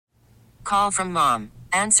Call from mom.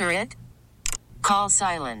 Answer it. Call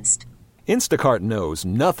silenced. Instacart knows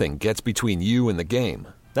nothing gets between you and the game.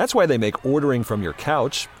 That's why they make ordering from your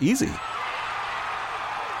couch easy.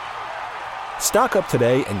 Stock up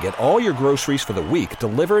today and get all your groceries for the week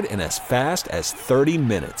delivered in as fast as 30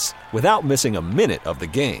 minutes without missing a minute of the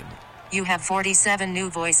game. You have 47 new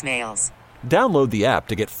voicemails. Download the app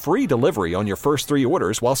to get free delivery on your first 3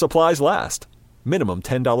 orders while supplies last. Minimum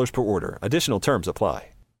 $10 per order. Additional terms apply.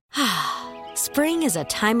 Spring is a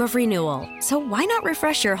time of renewal, so why not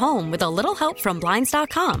refresh your home with a little help from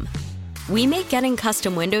Blinds.com? We make getting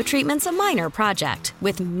custom window treatments a minor project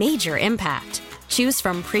with major impact. Choose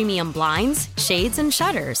from premium blinds, shades, and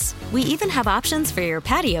shutters. We even have options for your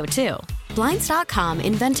patio, too. Blinds.com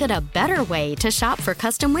invented a better way to shop for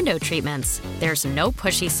custom window treatments. There's no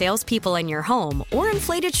pushy salespeople in your home or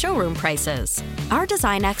inflated showroom prices. Our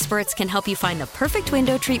design experts can help you find the perfect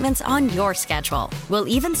window treatments on your schedule. We'll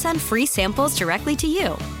even send free samples directly to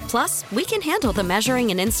you. Plus, we can handle the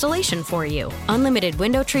measuring and installation for you. Unlimited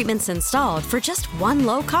window treatments installed for just one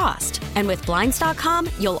low cost. And with Blinds.com,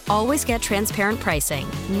 you'll always get transparent pricing.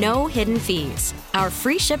 No hidden fees. Our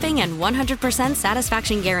free shipping and 100%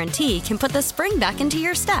 satisfaction guarantee can put the spring back into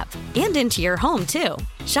your step and into your home, too.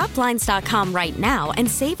 Shop Blinds.com right now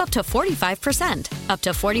and save up to 45%. Up to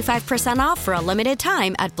 45% off for a limited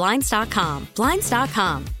time at Blinds.com.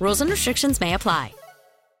 Blinds.com. Rules and restrictions may apply.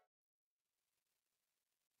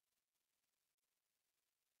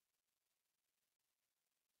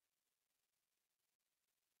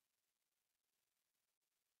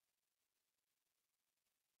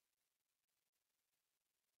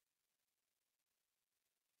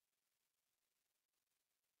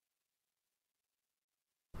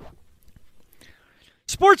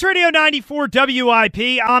 Sports Radio 94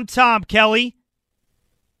 WIP. I'm Tom Kelly.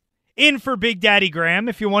 In for Big Daddy Graham.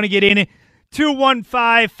 If you want to get in,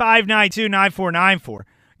 215-592-9494.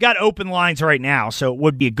 Got open lines right now, so it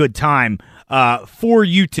would be a good time for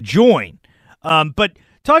you to join. But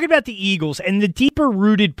talking about the Eagles and the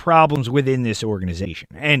deeper-rooted problems within this organization.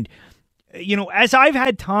 And, you know, as I've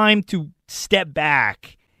had time to step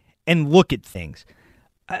back and look at things,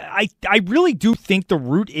 I really do think the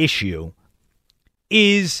root issue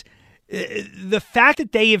is the fact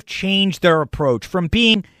that they have changed their approach from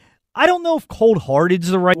being, I don't know if cold-hearted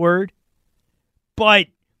is the right word, but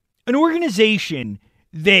an organization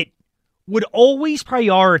that would always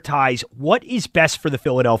prioritize what is best for the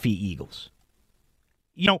Philadelphia Eagles.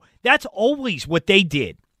 You know, that's always what they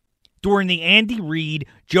did during the Andy Reid,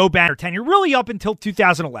 Joe Banner tenure, really up until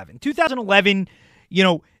 2011. 2011, you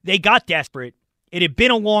know, they got desperate. It had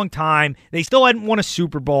been a long time. They still hadn't won a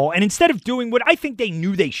Super Bowl. And instead of doing what I think they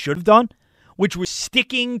knew they should have done, which was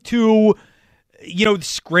sticking to, you know, the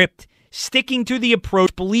script, sticking to the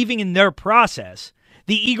approach, believing in their process,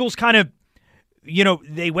 the Eagles kind of, you know,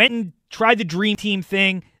 they went and tried the dream team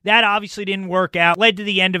thing. That obviously didn't work out. Led to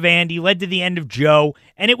the end of Andy, led to the end of Joe.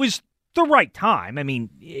 And it was the right time. I mean,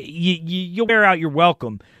 you'll wear out your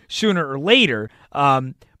welcome sooner or later.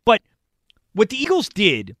 But what the Eagles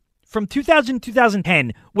did from 2000 to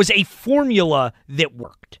 2010 was a formula that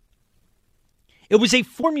worked. It was a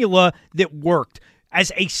formula that worked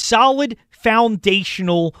as a solid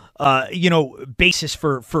foundational, basis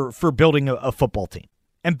for building a football team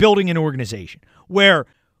and building an organization where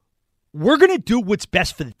we're going to do what's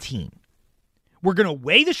best for the team. We're going to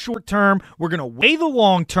weigh the short term, we're going to weigh the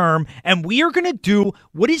long term, and we are going to do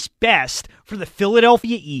what is best for the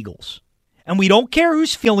Philadelphia Eagles. And we don't care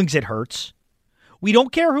whose feelings it hurts. We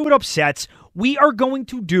don't care who it upsets. We are going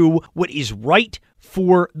to do what is right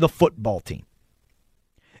for the football team.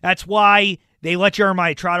 That's why they let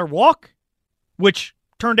Jeremiah Trotter walk, which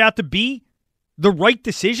turned out to be the right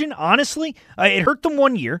decision, honestly. It hurt them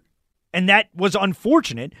 1 year, and that was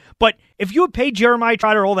unfortunate. But if you had paid Jeremiah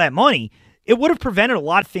Trotter all that money, it would have prevented a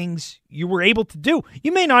lot of things you were able to do.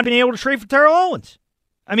 You may not have been able to trade for Terrell Owens.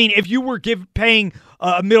 I mean, if you were paying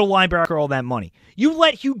a middle linebacker all that money. You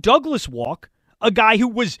let Hugh Douglas walk, a guy who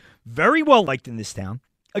was very well liked in this town,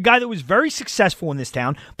 a guy that was very successful in this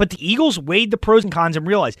town, but the Eagles weighed the pros and cons and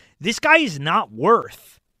realized this guy is not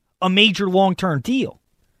worth a major long-term deal.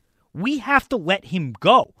 We have to let him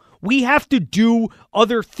go. We have to do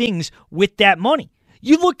other things with that money.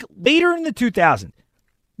 You look later in the 2000s,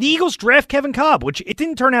 the Eagles draft Kevin Kolb, which it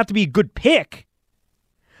didn't turn out to be a good pick,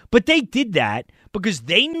 but they did that because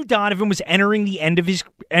they knew Donovan was entering the end of his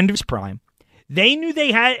prime. They knew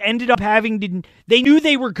they they knew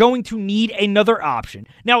they were going to need another option.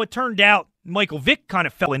 Now, it turned out Michael Vick kind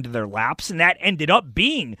of fell into their laps, and that ended up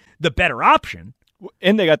being the better option.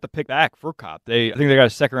 And they got the pick back for Kolb. I think they got a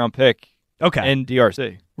second-round pick in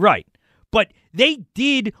DRC. Right. But they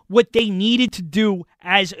did what they needed to do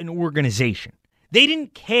as an organization. They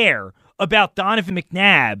didn't care about Donovan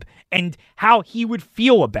McNabb and how he would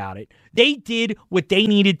feel about it. They did what they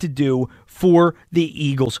needed to do for the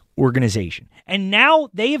Eagles organization. And now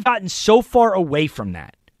they have gotten so far away from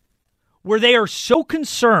that, where they are so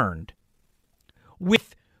concerned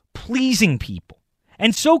with pleasing people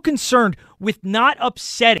and so concerned with not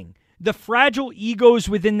upsetting the fragile egos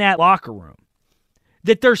within that locker room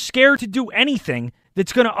that they're scared to do anything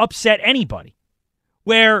that's going to upset anybody.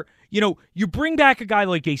 Where, you bring back a guy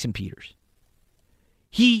like Jason Peters.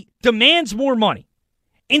 He demands more money.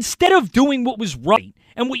 Instead of doing what was right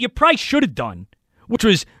and what you probably should have done, which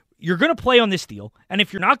was, you're going to play on this deal, and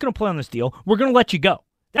if you're not going to play on this deal, we're going to let you go.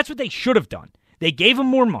 That's what they should have done. They gave him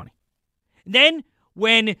more money. Then,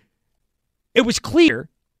 when it was clear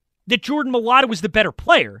that Jordan Mailata was the better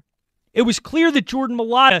player, it was clear that Jordan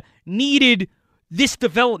Mailata needed this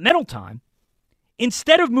developmental time,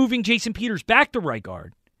 instead of moving Jason Peters back to right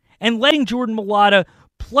guard and letting Jordan Mailata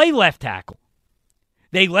play left tackle,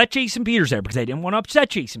 they let Jason Peters there because they didn't want to upset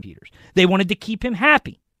Jason Peters. They wanted to keep him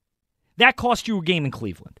happy. That cost you a game in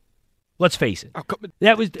Cleveland. Let's face it.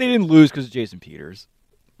 They didn't lose because of Jason Peters.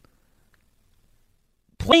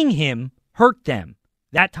 Playing him hurt them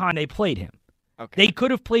that time they played him. Okay. They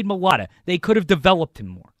could have played Mailata. They could have developed him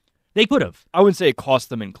more. They could have. I wouldn't say it cost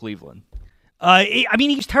them in Cleveland. He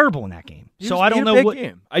was terrible in that game. I don't know what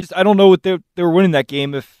game. I don't know what they were winning that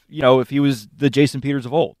game if he was the Jason Peters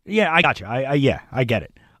of old. Yeah, I got you. I get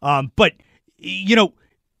it. But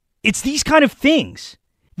it's these kind of things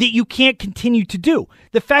that you can't continue to do.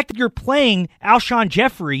 The fact that you're playing Alshon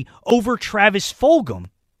Jeffrey over Travis Fulgham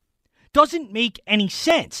doesn't make any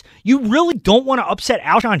sense. You really don't want to upset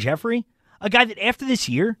Alshon Jeffrey, a guy that after this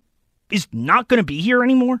year is not going to be here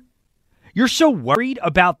anymore. You're so worried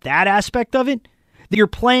about that aspect of it that you're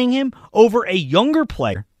playing him over a younger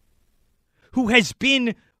player who has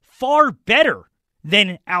been far better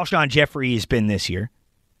than Alshon Jeffrey has been this year.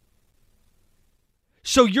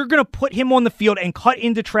 So you're going to put him on the field and cut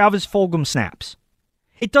into Travis Fulgham snaps.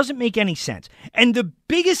 It doesn't make any sense. And the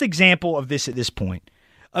biggest example of this at this point,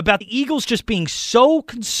 about the Eagles just being so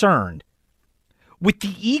concerned with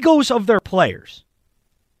the egos of their players,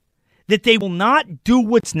 that they will not do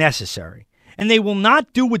what's necessary and they will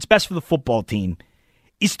not do what's best for the football team,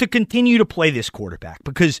 is to continue to play this quarterback,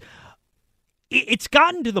 because it's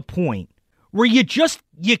gotten to the point where you just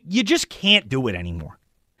can't do it anymore.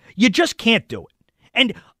 You just can't do it.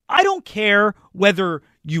 And I don't care whether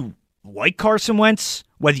you like Carson Wentz,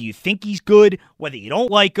 whether you think he's good, whether you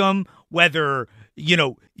don't like him, whether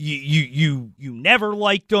you never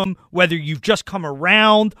liked him, whether you've just come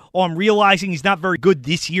around on realizing he's not very good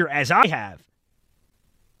this year, as I have.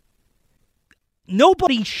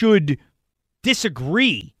 Nobody should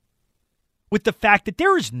disagree with the fact that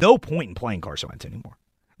there is no point in playing Carson Wentz anymore.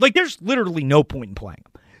 There's literally no point in playing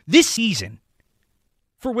him. This season,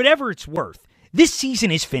 for whatever it's worth, this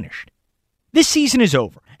season is finished. This season is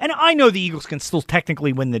over. And I know the Eagles can still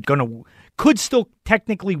technically could still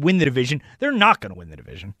technically win the division. They're not going to win the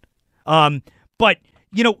division. But,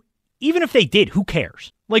 even if they did, who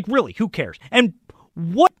cares? Really, who cares? And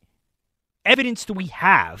what evidence do we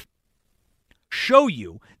have show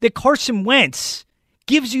you that Carson Wentz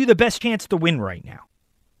gives you the best chance to win right now?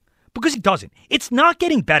 Because he doesn't. It's not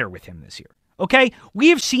getting better with him this year, okay? We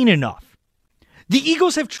have seen enough. The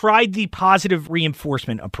Eagles have tried the positive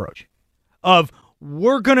reinforcement approach of,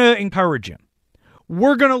 we're going to encourage him.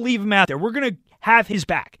 We're going to leave him out there. We're going to have his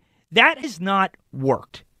back. That has not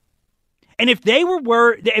worked. And if they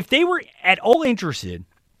were at all interested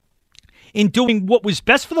in doing what was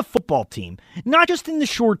best for the football team, not just in the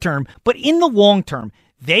short term, but in the long term,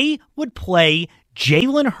 they would play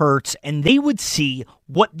Jalen Hurts and they would see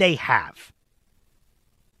what they have.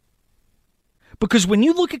 Because when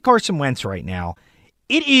you look at Carson Wentz right now,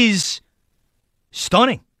 it is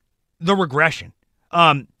stunning, the regression.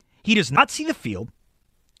 He does not see the field.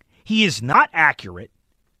 He is not accurate.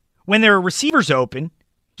 When there are receivers open,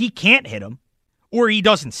 he can't hit them, or he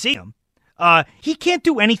doesn't see them. He can't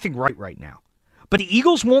do anything right now. But the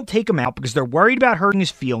Eagles won't take him out because they're worried about hurting his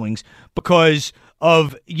feelings because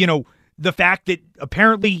of, the fact that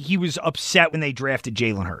apparently he was upset when they drafted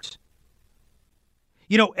Jalen Hurts.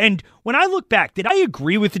 And when I look back, did I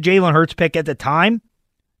agree with the Jalen Hurts pick at the time?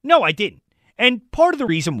 No, I didn't. And part of the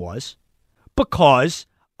reason was because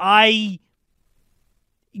I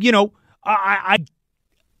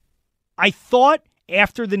thought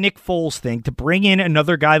after the Nick Foles thing to bring in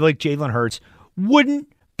another guy like Jalen Hurts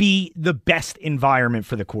wouldn't be the best environment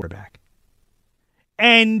for the quarterback.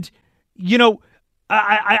 And,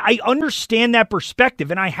 I understand that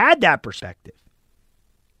perspective, and I had that perspective.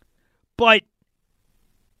 But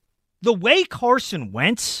the way Carson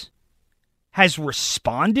Wentz has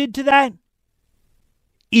responded to that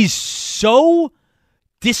is so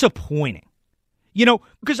disappointing. You know,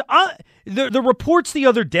 because the reports the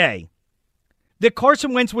other day that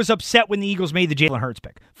Carson Wentz was upset when the Eagles made the Jalen Hurts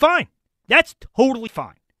pick. Fine. That's totally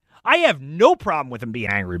fine. I have no problem with him being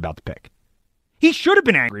angry about the pick. He should have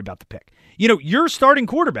been angry about the pick. You know, you're starting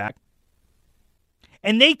quarterback,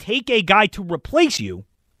 and they take a guy to replace you.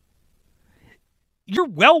 You're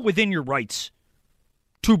well within your rights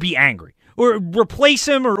to be angry or replace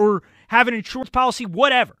him or have an insurance policy,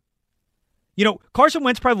 whatever. You know, Carson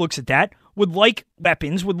Wentz probably looks at that, would like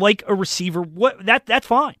weapons, would like a receiver. That's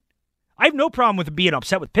fine. I have no problem with him being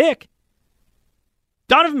upset with pick.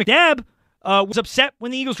 Donovan McNabb was upset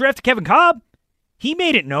when the Eagles drafted Kevin Cobb. He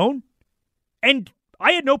made it known, and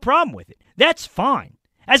I had no problem with it. That's fine.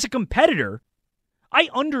 As a competitor, I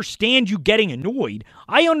understand you getting annoyed.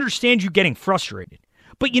 I understand you getting frustrated.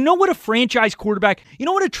 But you know what a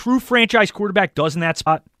true franchise quarterback does in that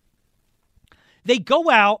spot? They go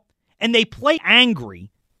out and they play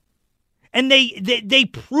angry, and they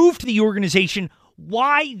prove to the organization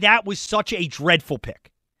why that was such a dreadful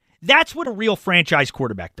pick. That's what a real franchise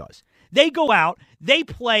quarterback does. They go out, they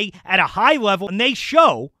play at a high level, and they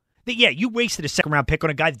show that, yeah, you wasted a second-round pick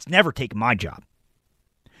on a guy that's never taken my job.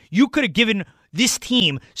 You could have given this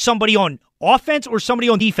team somebody on offense or somebody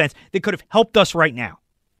on defense that could have helped us right now.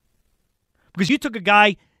 Because you took a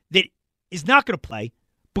guy that is not going to play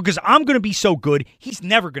because I'm going to be so good, he's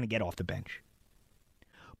never going to get off the bench.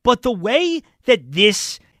 But the way that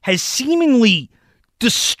this has seemingly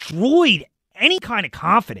destroyed any kind of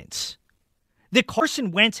confidence that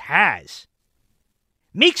Carson Wentz has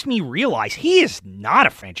makes me realize he is not a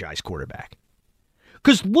franchise quarterback.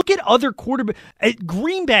 Because look at other quarterbacks.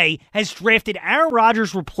 Green Bay has drafted Aaron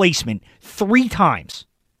Rodgers' replacement 3 times.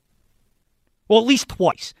 Well, at least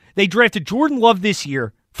twice. They drafted Jordan Love this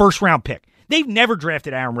year, first-round pick. They've never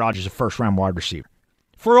drafted Aaron Rodgers a first-round wide receiver.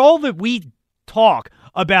 For all that we talk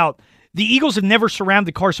about, the Eagles have never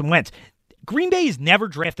surrounded Carson Wentz. Green Bay has never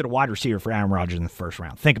drafted a wide receiver for Aaron Rodgers in the first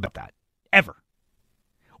round. Think about that. Ever.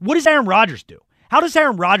 What does Aaron Rodgers do? How does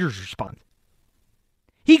Aaron Rodgers respond?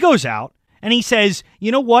 He goes out and he says,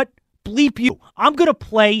 you know what? Bleep you. I'm going to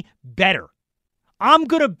play better. I'm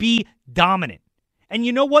going to be dominant. And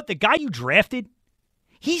you know what? The guy you drafted,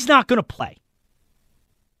 he's not going to play.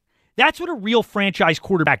 That's what a real franchise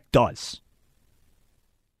quarterback does.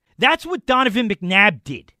 That's what Donovan McNabb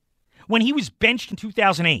did when he was benched in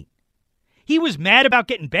 2008. He was mad about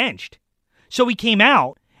getting benched. So he came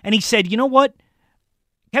out and he said, you know what?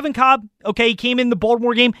 Kevin Cobb, okay, he came in the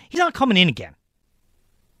Baltimore game. He's not coming in again.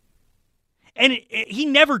 And he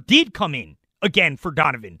never did come in again for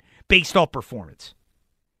Donovan based off performance.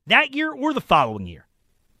 That year or the following year.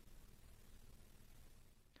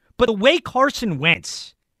 But the way Carson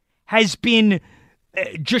Wentz has been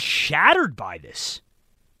just shattered by this.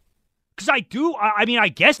 Because I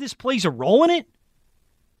guess this plays a role in it.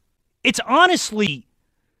 It's honestly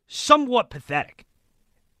somewhat pathetic.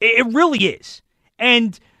 It really is.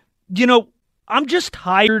 And, you know, I'm just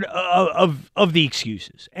tired of the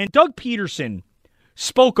excuses. And Doug Peterson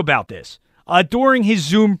spoke about this during his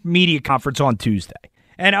Zoom media conference on Tuesday.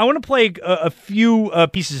 And I want to play a few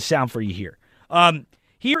pieces of sound for you here.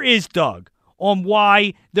 Here is Doug on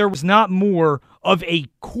why there was not more of a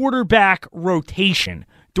quarterback rotation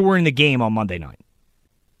during the game on Monday night.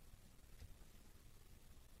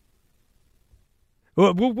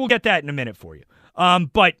 We'll get that in a minute for you.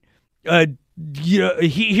 But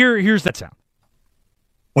here's that sound.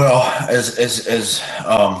 Well,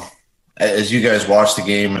 as you guys watched the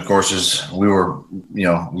game, of course, as we were,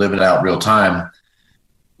 living it out real time,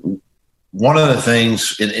 one of the things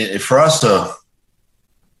for us to,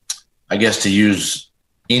 I guess, to use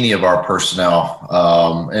any of our personnel,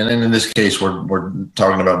 and in this case, we're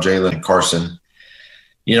talking about Jalen and Carson.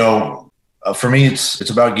 For me, it's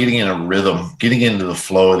about getting in a rhythm, getting into the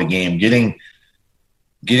flow of the game, getting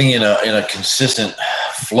in a consistent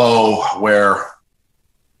flow where,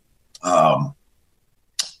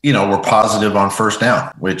 we're positive on first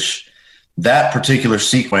down, which that particular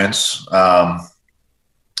sequence,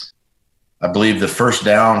 I believe the first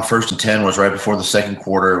and 10 was right before the second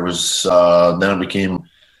quarter. It was, then it became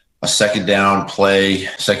a second down play,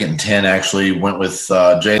 2nd and 10 actually went with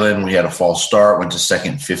Jalen. We had a false start, went to 2nd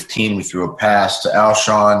and 15. We threw a pass to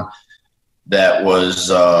Alshon that was,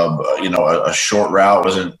 a short route.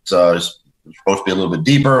 Wasn't supposed to be a little bit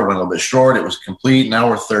deeper. Went a little bit short. It was complete. Now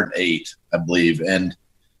we're 3rd and 8, I believe, and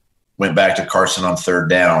went back to Carson on 3rd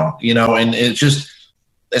down. And it's just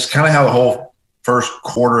that's kind of how the whole first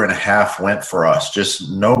quarter and a half went for us. Just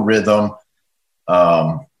no rhythm.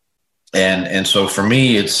 And so for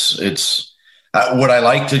me, it's would I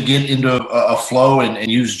like to get into a flow and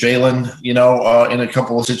use Jalen, in a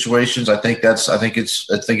couple of situations? I think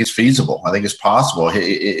it's feasible. I think it's possible.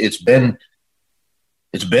 It's been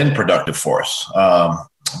productive for us.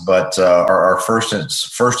 But our first and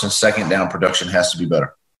second down production has to be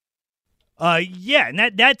better. Yeah,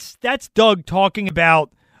 and that's Doug talking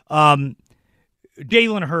about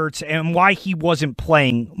Jalen Hurts and why he wasn't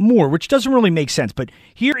playing more, which doesn't really make sense. But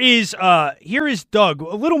here is Doug,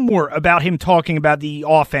 a little more about him talking about the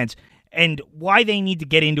offense and why they need to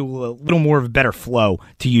get into a little more of a better flow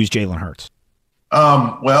to use Jalen Hurts.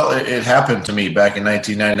 Well, it happened to me back in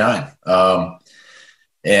 1999.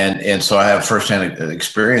 And so I have firsthand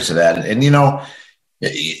experience of that. And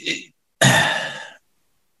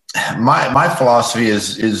my philosophy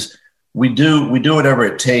is we do whatever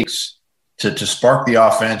it takes to spark the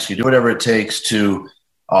offense. You do whatever it takes to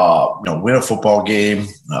win a football game,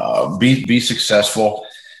 be successful.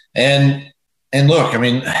 And look, I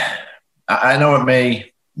mean, I know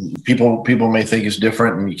people may think it's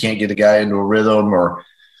different and you can't get a guy into a rhythm or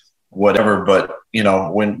whatever, but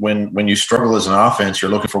when you struggle as an offense, you're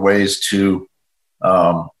looking for ways to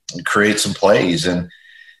create some plays, and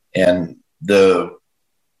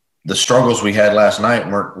the struggles we had last night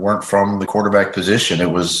weren't from the quarterback position.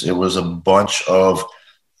 It was a bunch of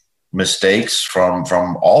mistakes from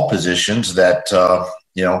all positions that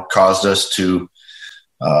caused us to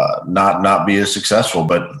not be as successful.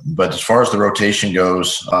 But as far as the rotation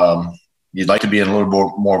goes, you'd like to be in a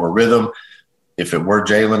little more of a rhythm. If it were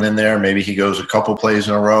Jalen in there, maybe he goes a couple plays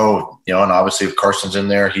in a row, and obviously if Carson's in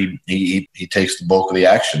there, he takes the bulk of the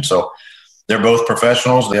action. So they're both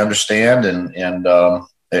professionals. They understand and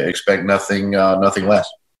expect nothing less.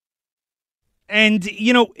 And,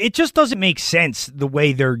 it just doesn't make sense the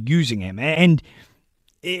way they're using him. And,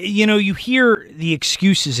 you hear the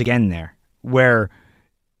excuses again there where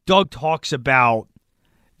Doug talks about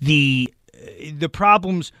the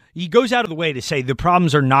problems. He goes out of the way to say the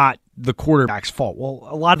problems are not the quarterback's fault. Well,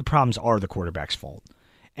 a lot of the problems are the quarterback's fault.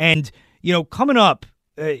 And, coming up,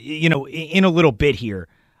 in a little bit here,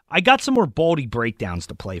 I got some more Baldy breakdowns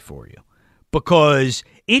to play for you because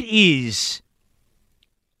it is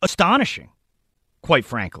astonishing, quite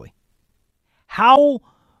frankly, how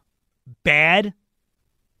bad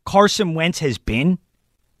Carson Wentz has been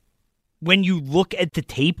when you look at the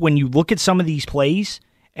tape, when you look at some of these plays.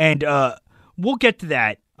 And we'll get to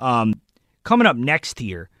that coming up next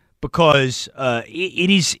here because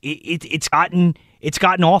it's gotten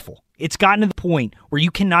awful. It's gotten to the point where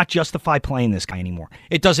you cannot justify playing this guy anymore.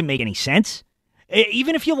 It doesn't make any sense,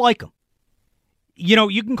 even if you like him.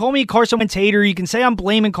 You can call me a Carson Wentz hater. You can say I'm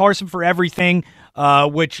blaming Carson for everything,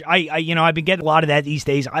 which I've been getting a lot of that these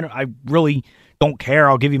days. I really don't care.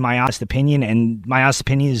 I'll give you my honest opinion, and my honest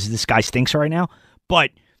opinion is this guy stinks right now. But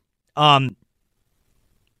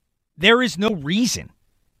there is no reason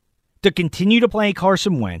to continue to play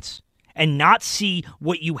Carson Wentz and not see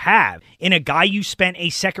what you have in a guy you spent a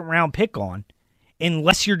second-round pick on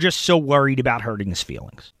unless you're just so worried about hurting his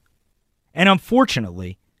feelings. And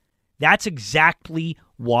unfortunately, that's exactly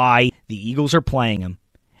why the Eagles are playing him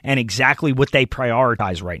and exactly what they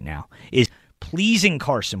prioritize right now is pleasing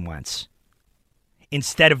Carson Wentz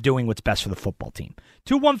instead of doing what's best for the football team.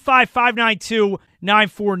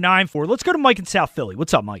 215-592-9494. Let's go to Mike in South Philly.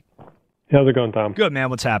 What's up, Mike? How's it going, Tom? Good, man.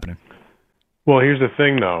 What's happening? Well, here's the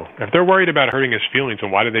thing, though. If they're worried about hurting his feelings,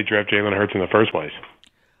 then why did they draft Jalen Hurts in the first place?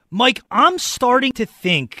 Mike, I'm starting to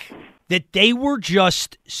think that they were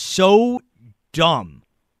just so dumb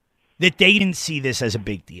that they didn't see this as a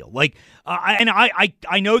big deal.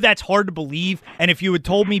 I know that's hard to believe, and if you had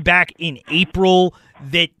told me back in April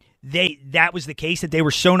that was the case, that they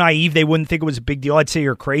were so naive they wouldn't think it was a big deal, I'd say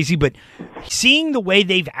you're crazy. But seeing the way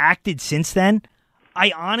they've acted since then,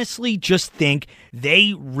 I honestly just think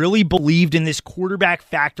they really believed in this quarterback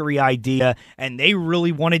factory idea, and they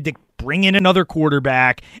really wanted to bring in another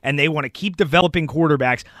quarterback, and they want to keep developing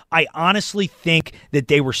quarterbacks. I honestly think that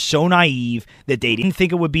they were so naive that they didn't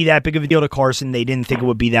think it would be that big of a deal to Carson. They didn't think it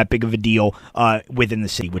would be that big of a deal within the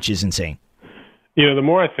city, which is insane. The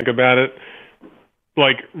more I think about it,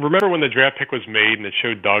 remember when the draft pick was made and it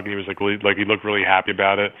showed Doug and he was like he looked really happy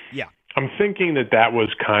about it? Yeah. I'm thinking that was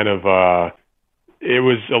kind of it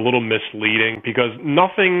was a little misleading because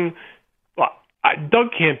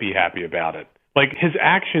Doug can't be happy about it. His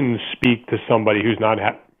actions speak to somebody who's not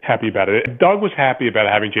happy about it. If Doug was happy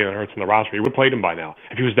about having Jalen Hurts in the roster, he would have played him by now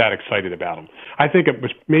if he was that excited about him. I think it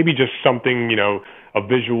was maybe just something, a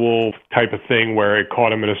visual type of thing where it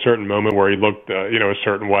caught him in a certain moment where he looked, a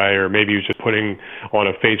certain way, or maybe he was just putting on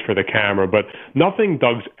a face for the camera. But nothing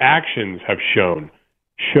Doug's actions have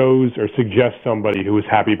shows or suggests somebody who was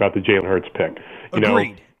happy about the Jalen Hurts pick.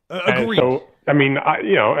 Agreed. Agreed. So,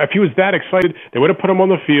 if he was that excited, they would have put him on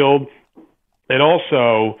the field. And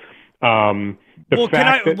also, let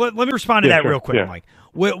me respond to that real quick, yeah. Mike.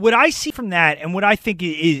 What I see from that, and what I think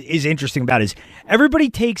is interesting about it, is everybody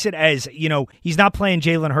takes it as, he's not playing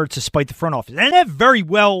Jalen Hurts despite the front office. And that very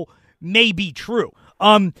well may be true.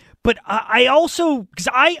 But I also, because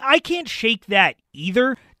I can't shake that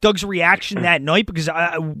either, Doug's reaction that night, because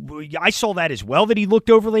I saw that as well, that he looked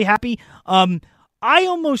overly happy. I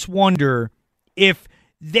almost wonder if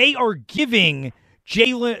they are giving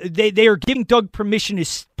they are giving Doug permission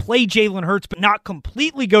to play Jalen Hurts, but not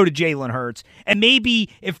completely go to Jalen Hurts. And maybe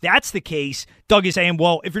if that's the case, Doug is saying,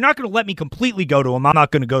 well, if you're not going to let me completely go to him, I'm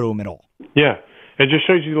not going to go to him at all. Yeah. It just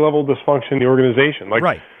shows you the level of dysfunction in the organization.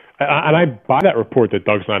 Right. And I buy that report that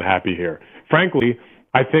Doug's not happy here. Frankly,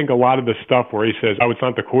 I think a lot of the stuff where he says, it's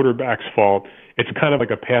not the quarterback's fault, it's kind of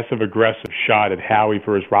like a passive-aggressive shot at Howie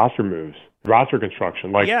for his roster moves. Roster construction.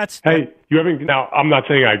 You haven't. Now, I'm not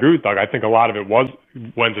saying I agree with Doug. I think a lot of it was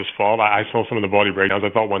Wentz's fault. I saw some of the body breakdowns. I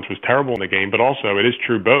thought Wentz was terrible in the game, but also it is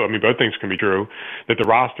true. Both things can be true. That the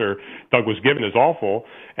roster Doug was given is awful,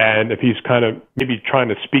 and if he's kind of maybe trying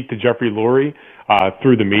to speak to Jeffrey Lurie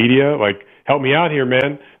through the media, like, help me out here,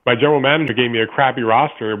 man. My general manager gave me a crappy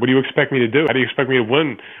roster. What do you expect me to do? How do you expect me to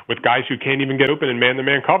win with guys who can't even get open in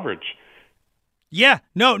man-to-man coverage? Yeah,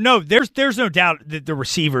 no. There's no doubt that the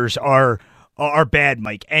receivers are bad,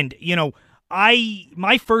 Mike. And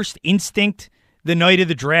my first instinct the night of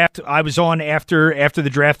the draft, I was on after the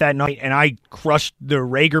draft that night, and I crushed the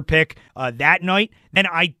Rager pick that night. Then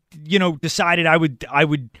I decided I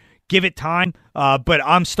would give it time, but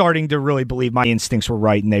I'm starting to really believe my instincts were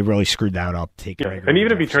right, and they really screwed that up. Rager, and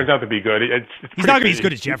even if he turns out to be good, he's not going to be as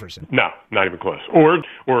good as Jefferson. No, not even close. Or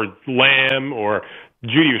Lamb or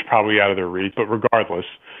Judy was probably out of their reach, but regardless,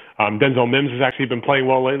 Denzel Mims has actually been playing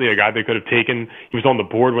well lately, a guy they could have taken. He was on the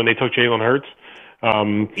board when they took Jalen Hurts.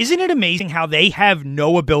 Isn't it amazing how they have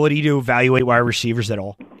no ability to evaluate wide receivers at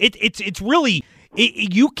all? It's really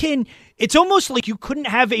it's almost like you couldn't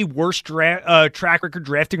have a worse track record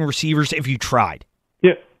drafting receivers if you tried.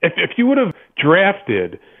 Yeah, if you would have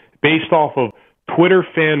drafted based off of Twitter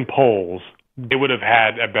fan polls, they would have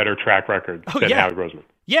had a better track record than Howie Roseman.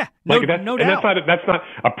 Yeah, no doubt. And that's not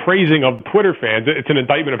a praising of Twitter fans. It's an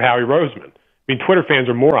indictment of Howie Roseman. I mean, Twitter fans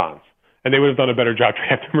are morons, and they would have done a better job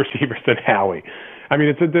drafting receivers than Howie. I mean,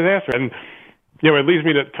 it's a disaster. And, it leads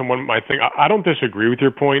me to one of my thing. I don't disagree with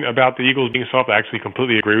your point about the Eagles being soft. I actually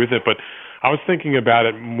completely agree with it. But I was thinking about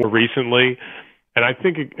it more recently, and I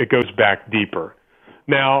think it goes back deeper.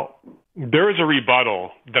 Now, there is a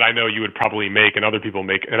rebuttal that I know you would probably make and other people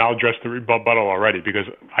make, and I'll address the rebuttal already because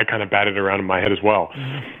I kind of batted around in my head as well.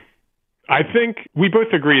 Mm-hmm. I think we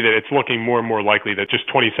both agree that it's looking more and more likely that just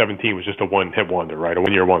 2017 was just a one-hit wonder, right? A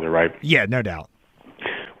one-year wonder, right? Yeah, no doubt.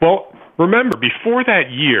 Well, remember, before that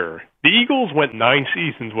year, the Eagles went 9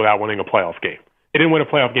 seasons without winning a playoff game. They didn't win a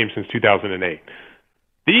playoff game since 2008.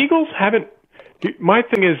 The Eagles haven't – my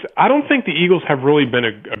thing is, I don't think the Eagles have really been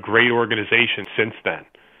a great organization since then.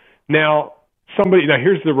 Now,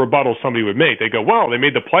 here's the rebuttal somebody would make. They go, well, they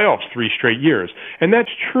made the playoffs 3 straight years. And that's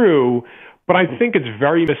true, but I think it's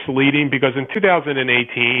very misleading because in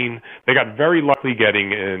 2018, they got very lucky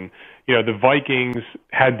getting in. The Vikings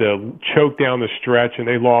had to choke down the stretch, and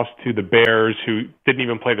they lost to the Bears, who didn't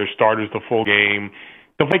even play their starters the full game.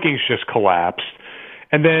 The Vikings just collapsed.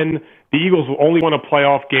 And then the Eagles only won a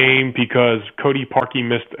playoff game because Cody Parkey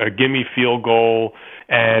missed a gimme field goal.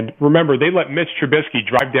 And remember, they let Mitch Trubisky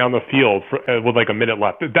drive down the field with like a minute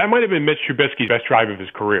left. That might have been Mitch Trubisky's best drive of his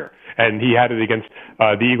career. And he had it against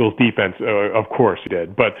the Eagles defense. Of course he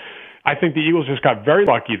did. But I think the Eagles just got very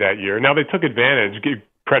lucky that year. Now, they took advantage, give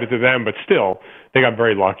credit to them, but still, they got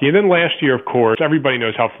very lucky. And then last year, of course, everybody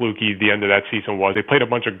knows how fluky the end of that season was. They played a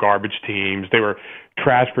bunch of garbage teams. They were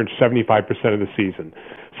trash for 75% of the season.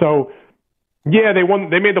 So, yeah, they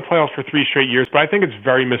made the playoffs for 3 straight years, but I think it's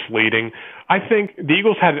very misleading. I think the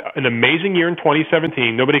Eagles had an amazing year in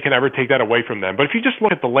 2017. Nobody can ever take that away from them. But if you just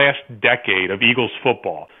look at the last decade of Eagles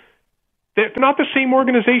football, they're not the same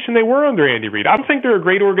organization they were under Andy Reid. I don't think they're a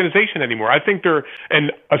great organization anymore. I think they're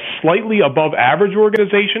a slightly above average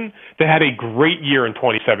organization that had a great year in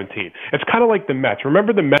 2017. It's kind of like the Mets.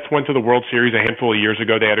 Remember the Mets went to the World Series a handful of years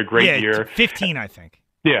ago? They had a great year. 15, I think.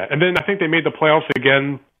 Yeah, and then I think they made the playoffs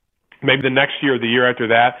again maybe the next year or the year after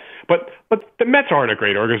that. But the Mets aren't a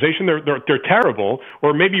great organization. They're terrible,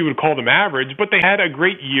 or maybe you would call them average, but they had a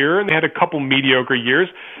great year and they had a couple mediocre years.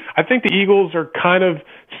 I think the Eagles are kind of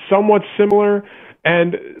somewhat similar.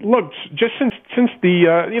 And look, just since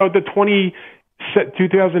the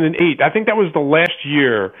 2008, I think that was the last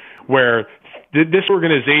year where this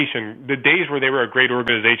organization, the days where they were a great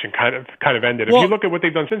organization, kind of ended. If you look at what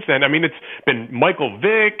they've done since then, I mean, it's been Michael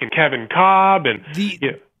Vick and Kevin Cobb and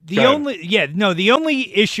the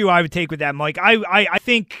only issue I would take with that, Mike, I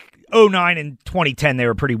think 2009 and 2010 they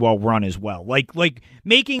were pretty well run as well. Like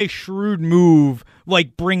making a shrewd move,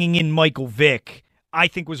 like bringing in Michael Vick, I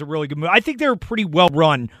think was a really good move. I think they were pretty well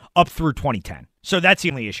run up through 2010. So that's the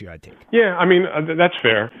only issue I'd take. Yeah, I mean, that's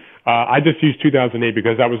fair. I just used 2008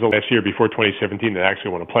 because that was the last year before 2017 that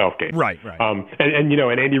actually won a playoff game. Right. And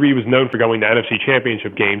Andy Reid was known for going to NFC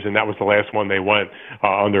Championship games, and that was the last one they went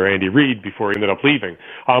under Andy Reid before he ended up leaving.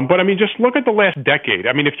 But I mean, just look at the last decade.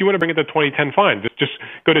 I mean, if you want to bring it to 2010, fine. Just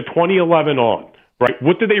go to 2011 on. Right.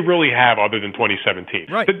 What do they really have other than 2017?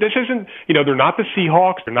 Right. This isn't, they're not the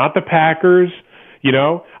Seahawks. They're not the Packers.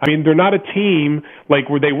 I mean, they're not a team like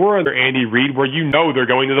where they were under Andy Reid where they're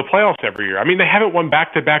going to the playoffs every year. I mean, they haven't won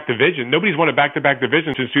back-to-back division. Nobody's won a back-to-back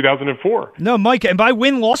division since 2004. No, Mike, and by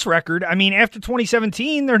win-loss record, I mean, after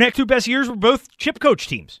 2017, their next two best years were both chip coach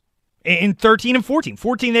teams in 13 and 14.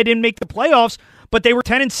 14, they didn't make the playoffs, but they were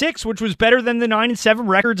 10-6, which was better than the 9-7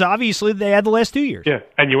 records, obviously, they had the last 2 years. Yeah,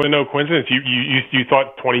 and you want to know coincidence? You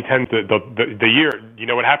thought 2010, the year, you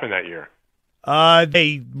know what happened that year?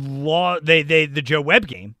 They lost the Joe Webb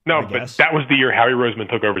game. No, but that was the year Howie Roseman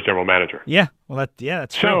took over as general manager. Yeah, well,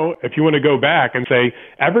 that's true. So if you want to go back and say,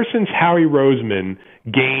 ever since Howie Roseman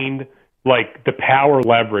gained like the power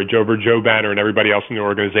leverage over Joe Banner and everybody else in the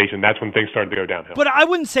organization, that's when things started to go downhill. But I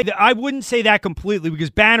wouldn't say that. I wouldn't say that completely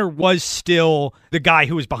because Banner was still the guy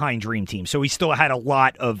who was behind Dream Team, so he still had a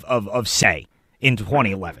lot of say in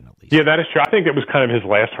 2011 at least. Yeah, that is true. I think it was kind of his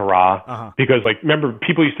last hurrah because, remember,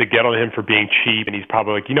 people used to get on him for being cheap, and he's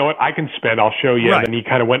probably like, you know what, I can spend, I'll show you. Right. And then he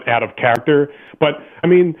kind of went out of character. But, I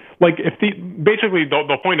mean, basically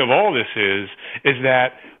the point of all this is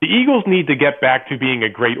that the Eagles need to get back to being a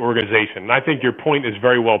great organization. And I think your point is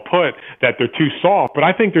very well put that they're too soft, but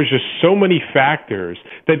I think there's just so many factors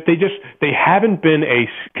that they haven't been a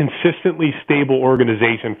consistently stable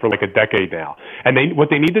organization for like a decade now. And what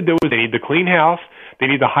they need to do is they need to clean house. They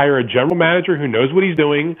need to hire a general manager who knows what he's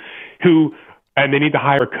doing, and they need to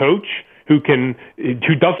hire a coach who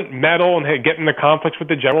doesn't meddle and get into conflicts with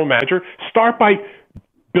the general manager. Start by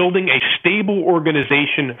building a stable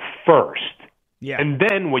organization first. Yeah. And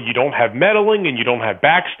then when you don't have meddling and you don't have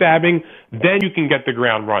backstabbing, then you can get the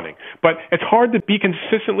ground running. But it's hard to be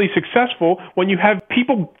consistently successful when you have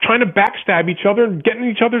people trying to backstab each other and get in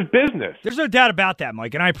each other's business. There's no doubt about that,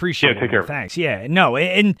 Mike, and I appreciate it. Take care. Thanks. Yeah, no,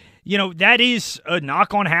 and that is a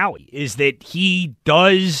knock on Howie, is that he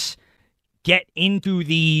does get into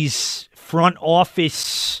these front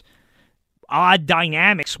office odd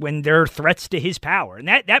dynamics when there are threats to his power, and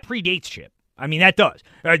that predates Chip. I mean, that does.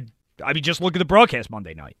 Just look at the broadcast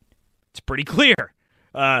Monday night. It's pretty clear.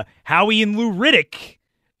 Howie and Lou Riddick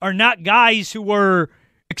are not guys who are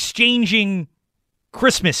exchanging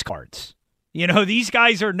Christmas cards. These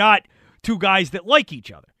guys are not two guys that like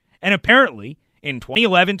each other. And apparently, in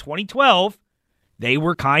 2011, 2012, they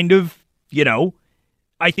were kind of,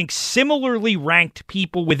 I think similarly ranked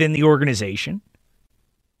people within the organization.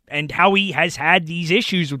 And Howie has had these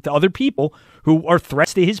issues with other people who are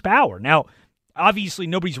threats to his power. Now, obviously,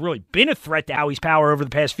 nobody's really been a threat to Howie's power over the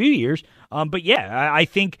past few years. But yeah, I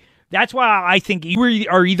think that's why I think you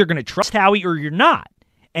are either going to trust Howie or you're not.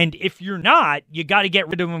 And if you're not, you got to get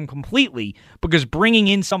rid of him completely, because bringing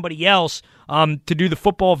in somebody else to do the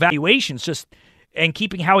football evaluations and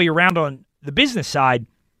keeping Howie around on the business side,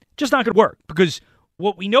 just not going to work. Because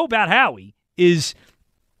what we know about Howie is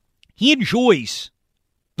he enjoys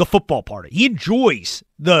the football part of it. He enjoys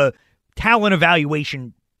the talent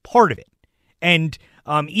evaluation part of it. And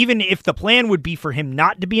even if the plan would be for him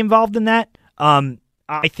not to be involved in that, I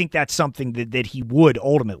think that's something that he would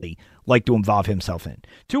ultimately like to involve himself in.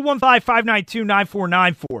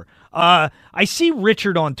 215-592-9494. I see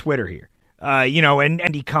Richard on Twitter here,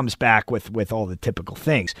 and he comes back with all the typical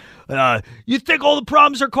things. You think all the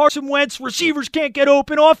problems are Carson Wentz? Receivers can't get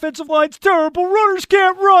open. Offensive line's terrible. Runners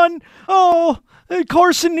can't run. Oh,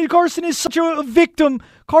 Carson is such a victim.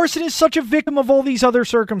 Carson is such a victim of all these other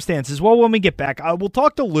circumstances. Well, when we get back, we'll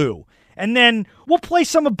talk to Lou, and then we'll play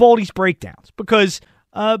some of Baldy's breakdowns, because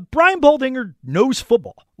Brian Baldinger knows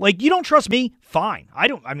football. Like, you don't trust me? Fine.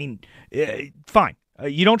 Fine.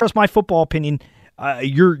 You don't trust my football opinion?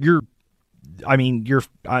 You're I mean,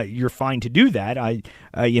 you're fine to do that.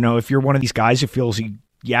 If you're one of these guys who feels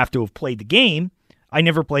you have to have played the game, I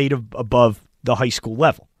never played above the high school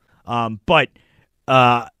level. But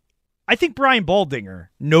I think Brian Baldinger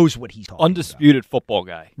knows what he's talking Undisputed football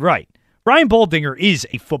guy. Right. Brian Baldinger is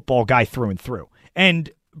a football guy through and through. And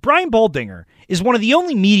Brian Baldinger is one of the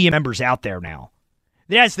only media members out there now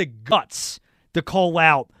that has the guts to call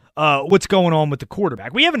out what's going on with the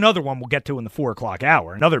quarterback. We have another one we'll get to in the 4 o'clock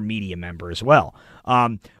hour, another media member as well.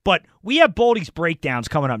 But we have Baldy's breakdowns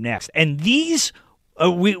coming up next. And these,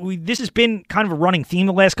 this has been kind of a running theme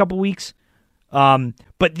the last couple of weeks.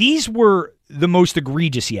 But these were the most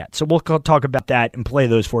egregious yet. So we'll talk about that and play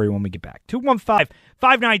those for you when we get back.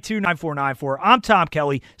 215-592-9494. I'm Tom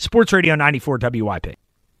Kelly, Sports Radio 94 WIP.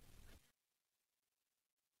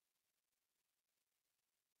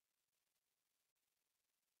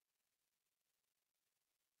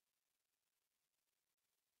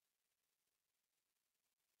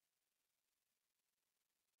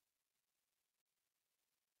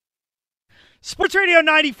 Sports Radio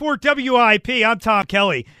 94 WIP. I'm Tom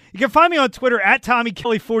Kelly. You can find me on Twitter at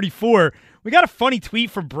TommyKelly44. We got a funny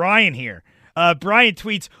tweet from Brian here. Brian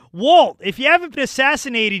tweets, Walt, if you haven't been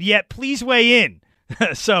assassinated yet, please weigh in.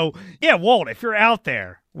 So, yeah, Walt, if you're out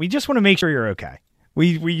there, we just want to make sure you're okay.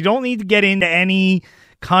 We don't need to get into any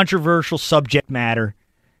controversial subject matter.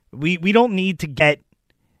 We don't need to get,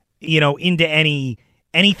 into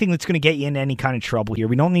anything that's going to get you into any kind of trouble here.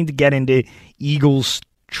 We don't need to get into Eagles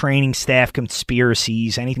training staff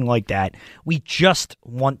conspiracies, anything like that. We just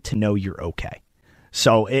want to know you're okay.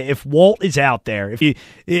 So if Walt is out there, if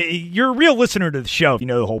you're a real listener to the show, if you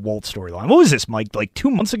know the whole Walt storyline. What was this, Mike? Like 2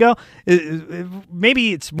 months ago?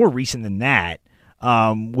 Maybe it's more recent than that.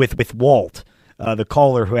 With Walt, the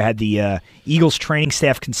caller who had the Eagles training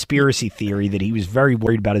staff conspiracy theory that he was very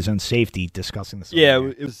worried about his own safety, discussing this. Yeah,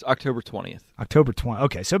 it was October 20th. October 20th.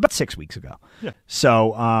 Okay, so about 6 weeks ago. Yeah.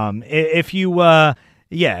 So if you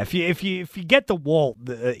if you get the Walt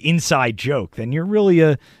inside joke, then you're really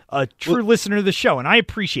a true listener to the show, and I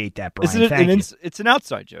appreciate that, Brian. Thank you. It's an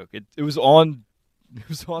outside joke. It was on. It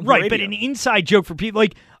was on right, the radio. But an inside joke for people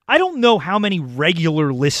like I don't know how many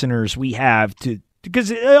regular listeners we have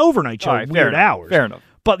because overnight show weird hours. Fair enough.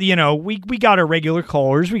 But we got our regular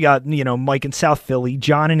callers. We got Mike in South Philly,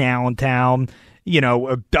 John in Allentown.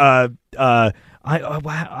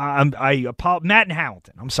 I apologize. Matt and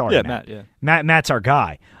Hamilton. I'm sorry, yeah, Matt. Yeah, Matt's our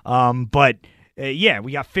guy. But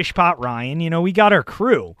we got Fishpot Ryan. We got our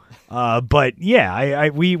crew. But yeah,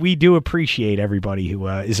 we do appreciate everybody who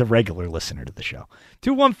is a regular listener to the show.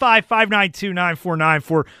 215-592-9494.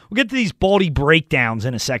 We'll get to these Baldy breakdowns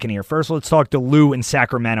in a second here. First, let's talk to Lou in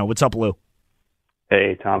Sacramento. What's up, Lou?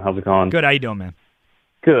 Hey, Tom. How's it going? Good. How you doing, man?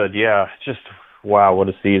 Good. Yeah. Just wow, what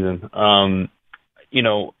a season.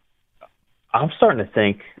 I'm starting to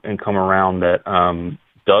think and come around that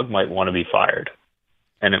Doug might want to be fired.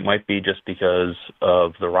 And it might be just because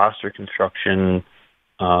of the roster construction.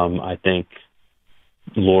 I think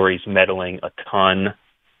Lurie's meddling a ton.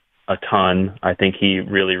 I think he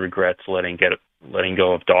really regrets letting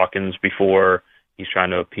go of Dawkins before. He's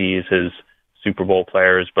trying to appease his Super Bowl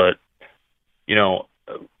players. But,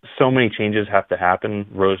 so many changes have to happen.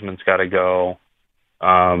 Roseman's got to go.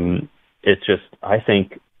 It's just, I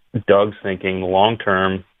think Doug's thinking long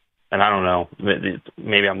term, and I don't know,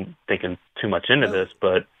 maybe I'm thinking too much into this,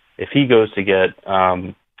 but if he goes to get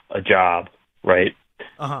a job, right,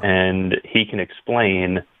 and he can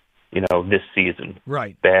explain, this season,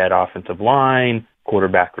 right, bad offensive line,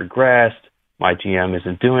 quarterback regressed, my GM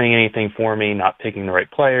isn't doing anything for me, not picking the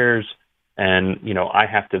right players, and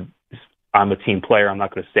I'm a team player, I'm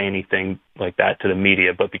not going to say anything like that to the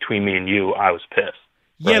media, but between me and you, I was pissed.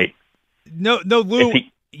 Right? Yeah, no, Lou.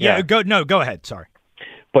 Go ahead. Sorry.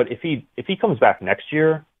 But if he comes back next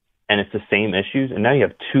year and it's the same issues, and now you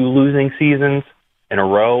have 2 losing seasons in a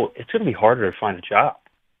row, it's going to be harder to find a job.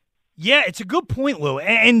 Yeah, it's a good point, Lou.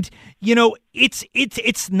 And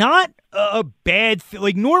it's not a bad thing.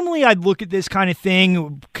 Like normally, I'd look at this kind of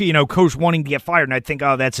thing, coach wanting to get fired, and I'd think,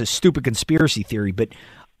 oh, that's a stupid conspiracy theory. But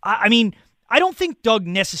I mean, I don't think Doug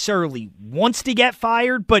necessarily wants to get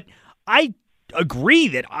fired, but I agree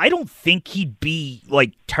that I don't think he'd be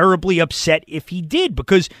terribly upset if he did,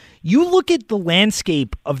 because you look at the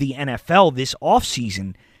landscape of the NFL this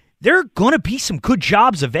offseason, there are going to be some good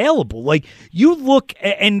jobs available. Like you look,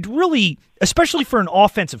 and really, especially for an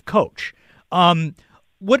offensive coach,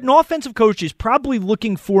 what an offensive coach is probably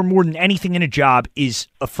looking for more than anything in a job is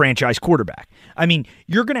a franchise quarterback. I mean,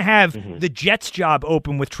 you're going to have the Jets job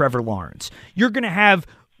open with Trevor Lawrence. You're going to have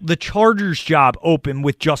the Chargers job open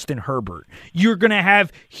with Justin Herbert. You're going to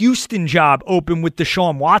have Houston job open with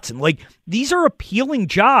Deshaun Watson. Like, these are appealing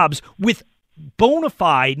jobs with bona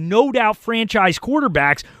fide, no doubt franchise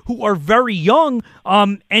quarterbacks who are very young.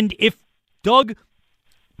 And if Doug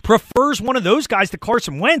prefers one of those guys to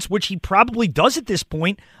Carson Wentz, which he probably does at this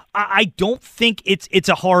point, I don't think it's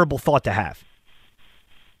a horrible thought to have.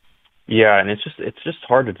 Yeah, and it's just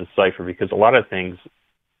hard to decipher because a lot of things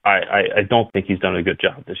I don't think he's done a good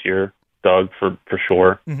job this year, Doug, for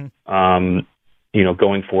sure. Mm-hmm.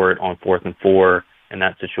 Going for it on 4th and 4 in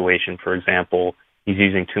that situation, for example, he's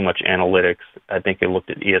using too much analytics. I think I looked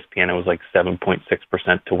at ESPN, it was like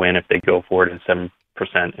 7.6% to win if they go for it and 7%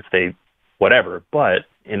 if they whatever. But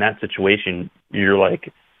in that situation, you're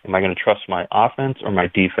like, am I going to trust my offense or my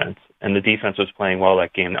defense? And the defense was playing well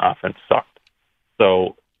that game. The offense sucked.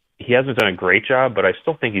 So he hasn't done a great job, but I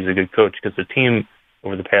still think he's a good coach because the team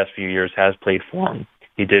over the past few years has played for him.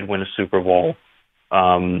 He did win a Super Bowl.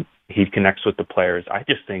 He connects with the players. I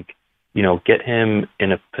just think, get him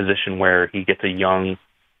in a position where he gets a young,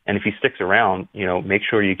 and if he sticks around, make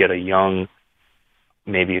sure you get a young,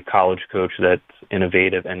 maybe a college coach that's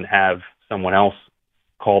innovative and have someone else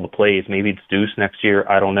call the plays. Maybe it's Deuce next year.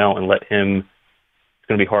 I don't know. And let him, it's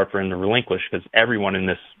going to be hard for him to relinquish because everyone in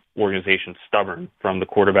this organization is stubborn, from the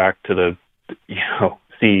quarterback to the,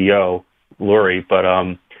 CEO, Lurie. But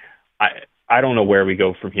I don't know where we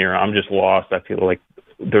go from here. I'm just lost. I feel like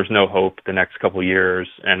there's no hope the next couple of years,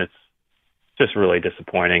 and it's just really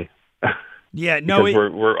disappointing. Yeah, no,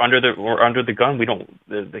 we're under the gun. We don't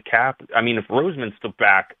the cap. I mean, if Roseman's still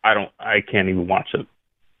back, I can't even watch it.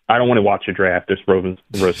 I don't want to watch a draft if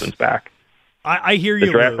Roseman's back. I hear you.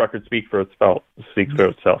 The draft record speaks for itself.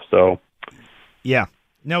 So yeah,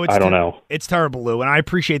 no, I don't know. It's terrible, Lou, and I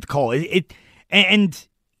appreciate the call. And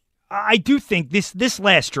I do think this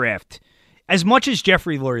last draft, as much as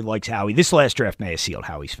Jeffrey Lurie likes Howie, this last draft may have sealed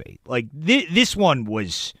Howie's fate. Like this one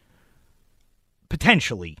was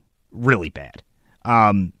potentially really bad.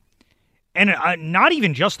 And not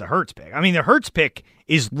even just the Hurts pick. I mean, the Hurts pick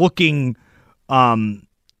is looking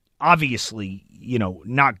obviously,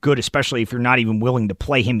 not good, especially if you're not even willing to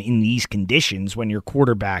play him in these conditions when your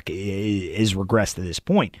quarterback is regressed to this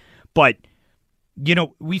point. But,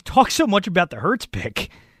 we've talked so much about the Hurts pick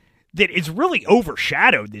that it's really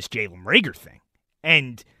overshadowed this Jalen Reagor thing.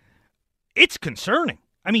 And it's concerning.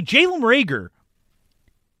 I mean, Jalen Reagor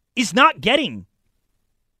is not getting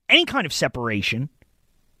any kind of separation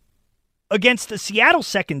against the Seattle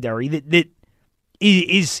secondary that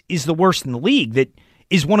is the worst in the league, that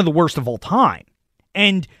is one of the worst of all time.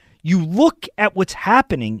 And you look at what's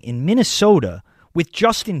happening in Minnesota with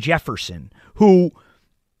Justin Jefferson, who,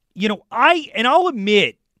 I'll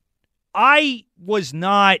admit, I was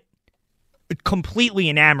not completely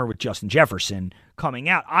enamored with Justin Jefferson coming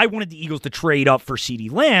out. I wanted the Eagles to trade up for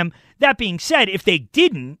CeeDee Lamb. That being said, if they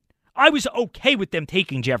didn't, I was okay with them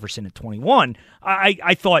taking Jefferson at 21.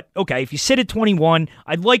 I thought, okay, if you sit at 21,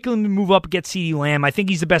 I'd like them to move up and get CeeDee Lamb. I think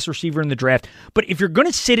he's the best receiver in the draft. But if you're going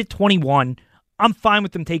to sit at 21, I'm fine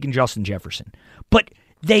with them taking Justin Jefferson. But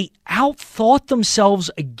they outthought themselves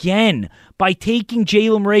again by taking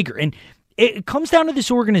Jalen Reagor. And it comes down to this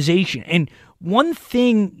organization. And one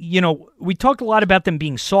thing, we talked a lot about them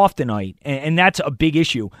being soft tonight, and that's a big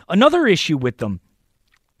issue. Another issue with them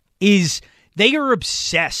is they are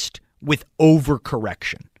obsessed with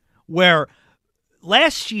overcorrection, where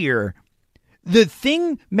last year,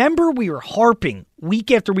 remember we were harping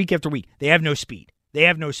week after week after week, they have no speed. They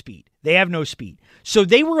have no speed. They have no speed. So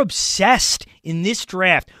they were obsessed in this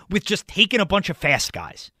draft with just taking a bunch of fast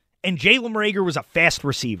guys. And Jalen Reagor was a fast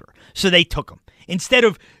receiver. So they took him. Instead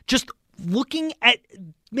of just looking at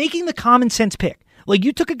making the common sense pick. Like,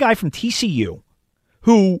 you took a guy from TCU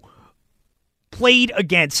who played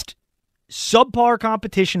against subpar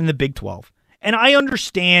competition in the Big 12. And I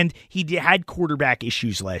understand he had quarterback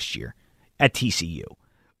issues last year at TCU.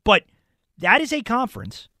 But that is a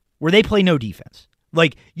conference where they play no defense.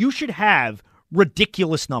 Like, you should have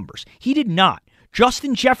ridiculous numbers. He did not.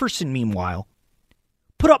 Justin Jefferson, meanwhile,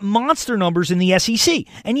 put up monster numbers in the SEC.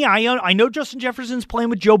 And yeah, I know Justin Jefferson's playing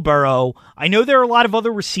with Joe Burrow. I know there are a lot of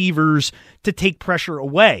other receivers to take pressure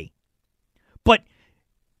away. But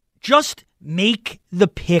just make the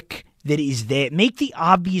pick that is there. Make the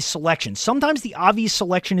obvious selection. Sometimes the obvious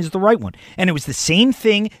selection is the right one. And it was the same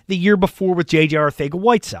thing the year before with J.J.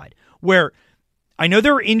 Arcega-Whiteside, where I know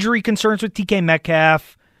there were injury concerns with TK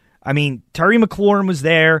Metcalf. I mean, Terry McLaurin was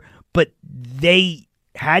there, but they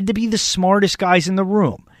had to be the smartest guys in the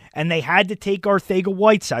room. And they had to take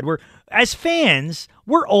Arcega-Whiteside, where as fans,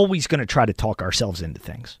 we're always going to try to talk ourselves into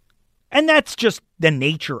things. And that's just the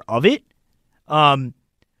nature of it.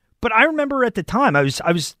 But I remember at the time I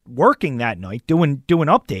was working that night doing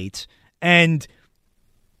updates, and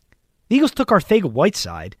the Eagles took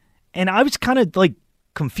Arcega-Whiteside, and I was kind of like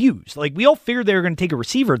confused. Like, we all figured they were going to take a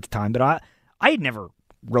receiver at the time, but I had never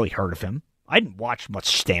really heard of him. I didn't watch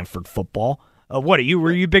much Stanford football. What are you?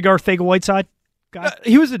 Were you a big Arcega-Whiteside guy?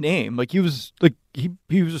 He was a name. Like, he was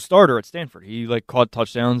a starter at Stanford. He like caught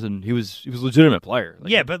touchdowns, and he was a legitimate player.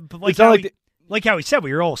 Like, yeah, but like how like how he said,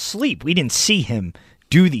 we were all asleep. We didn't see him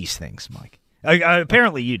do these things, Mike.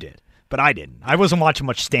 Apparently you did, but I didn't. I wasn't watching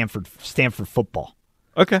much Stanford football.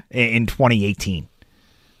 Okay. In 2018.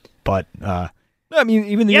 But I mean,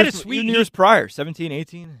 even the years prior, 17,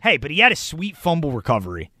 18. Hey, but he had a sweet fumble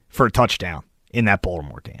recovery for a touchdown in that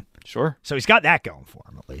Baltimore game. Sure. So he's got that going for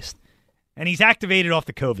him at least. And he's activated off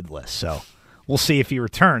the COVID list, so we'll see if he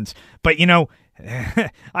returns. But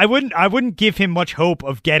I wouldn't give him much hope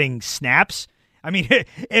of getting snaps. I mean,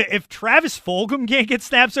 if Travis Fulgham can't get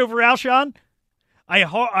snaps over Alshon,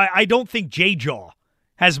 I don't think J-Jaw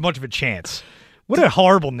has much of a chance. What a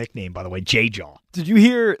horrible nickname, by the way, J-Jaw. Did you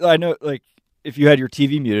hear, I know, like, if you had your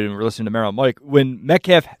TV muted and were listening to Merrill and Mike, when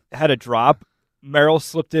Metcalf had a drop, Merrill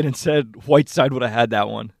slipped in and said Whiteside would have had that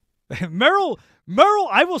one. Merrill,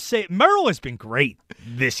 I will say, Merrill has been great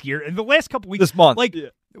this year. In the last couple weeks. This month. Like,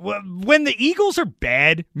 when the Eagles are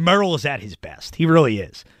bad, Merrill is at his best. He really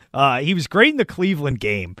is. He was great in the Cleveland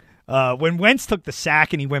game. When Wentz took the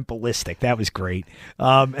sack and he went ballistic, that was great.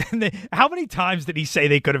 And how many times did he say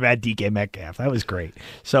they could have had DK Metcalf? That was great.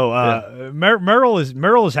 So Merrill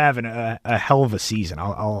is having a hell of a season.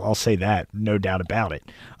 I'll say that, no doubt about it.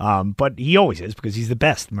 But he always is because he's the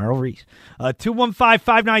best, Merrill Reese.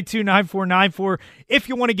 215-592-9494. If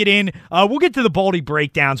you want to get in, we'll get to the Baldy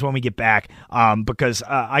breakdowns when we get back because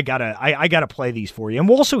I gotta play these for you, and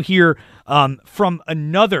we'll also hear from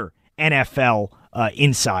another NFL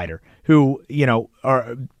insider who,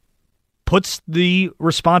 puts the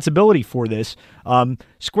responsibility for this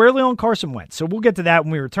squarely on Carson Wentz. So we'll get to that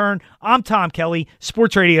when we return. I'm Tom Kelly,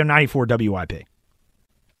 Sports Radio 94 WIP.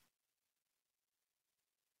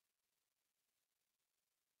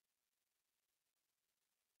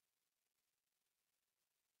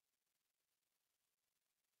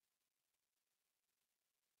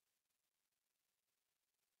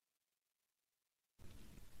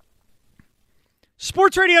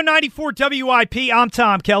 Sports Radio 94 WIP, I'm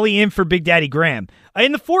Tom Kelly, in for Big Daddy Graham.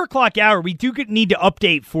 In the 4 o'clock hour, we do need to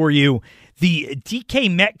update for you the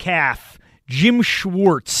DK Metcalf, Jim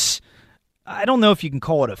Schwartz, I don't know if you can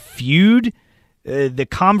call it a feud, the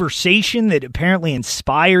conversation that apparently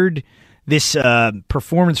inspired this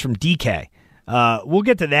performance from DK. We'll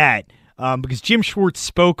get to that because Jim Schwartz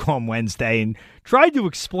spoke on Wednesday and tried to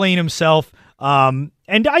explain himself.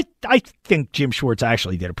 And I think Jim Schwartz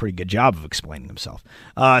actually did a pretty good job of explaining himself.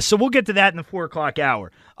 So we'll get to that in the 4 o'clock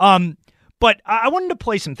hour. But I wanted to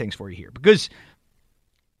play some things for you here because,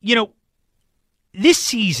 this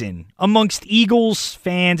season amongst Eagles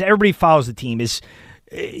fans, everybody follows the team, is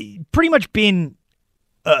pretty much been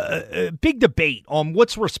a big debate on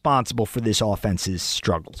what's responsible for this offense's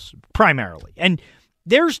struggles, primarily. And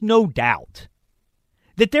there's no doubt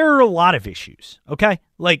that there are a lot of issues, okay?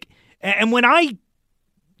 And when I,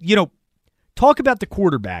 talk about the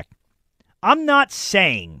quarterback, I'm not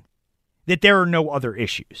saying that there are no other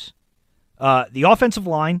issues. The offensive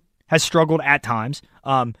line has struggled at times.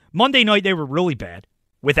 Monday night, they were really bad,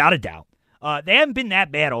 without a doubt. They haven't been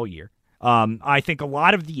that bad all year. I think a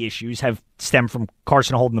lot of the issues have stemmed from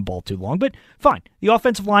Carson holding the ball too long, but fine. The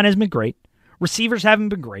offensive line hasn't been great. Receivers haven't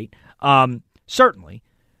been great, certainly.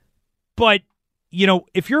 But,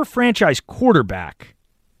 if you're a franchise quarterback,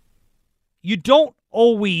 you don't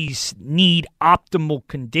always need optimal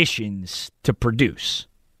conditions to produce.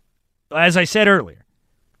 As I said earlier,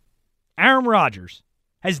 Aaron Rodgers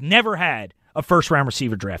has never had a first-round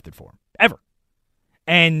receiver drafted for him, ever.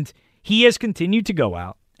 And he has continued to go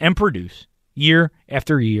out and produce year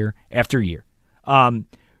after year after year.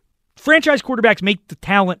 Franchise quarterbacks make the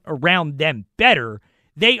talent around them better.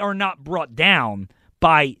 They are not brought down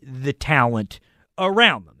by the talent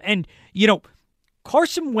around them. And,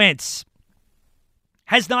 Carson Wentz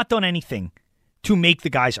has not done anything to make the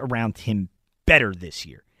guys around him better this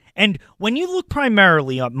year. And when you look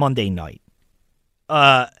primarily on Monday night,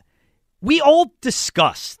 we all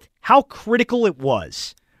discussed how critical it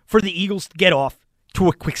was for the Eagles to get off to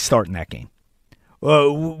a quick start in that game.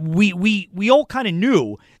 We all kind of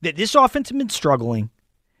knew that this offense had been struggling.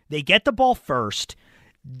 They get the ball first.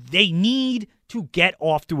 They need to get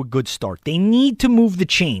off to a good start. They need to move the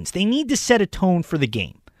chains. They need to set a tone for the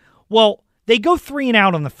game. Well, they go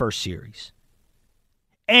 3-and-out on the first series.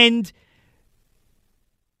 And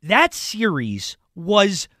that series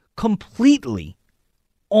was completely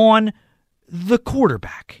on the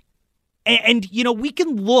quarterback. And, we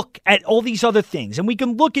can look at all these other things, and we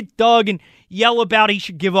can look at Doug and yell about he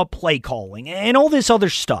should give up play calling and all this other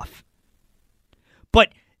stuff.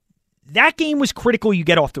 But that game was critical. You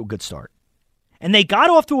get off to a good start. And they got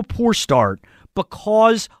off to a poor start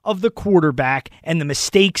because of the quarterback and the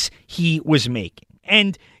mistakes he was making.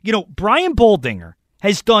 And, Brian Baldinger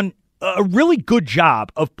has done a really good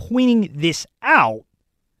job of pointing this out,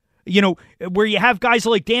 where you have guys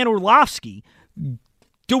like Dan Orlovsky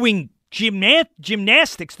doing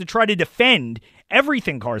gymnastics to try to defend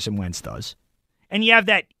everything Carson Wentz does. And you have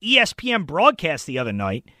that ESPN broadcast the other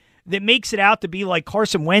night that makes it out to be like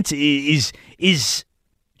Carson Wentz is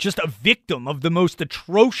just a victim of the most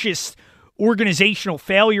atrocious organizational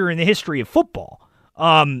failure in the history of football.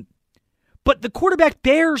 But the quarterback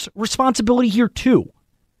bears responsibility here too.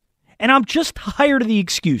 And I'm just tired of the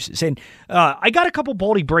excuses. And I got a couple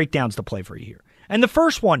Baldy breakdowns to play for you here. And the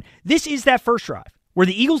first one, this is that first drive where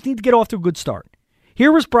the Eagles need to get off to a good start.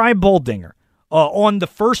 Here was Brian Baldinger on the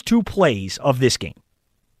first two plays of this game.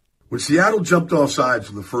 When Seattle jumped off sides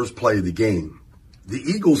for the first play of the game, the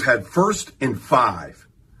Eagles had 1st and 5.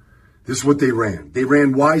 This is what they ran. They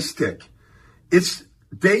ran Y stick. It's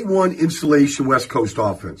day one installation West Coast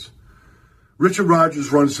offense. Richard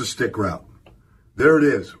Rodgers runs the stick route. There it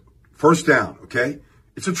is. First down, okay?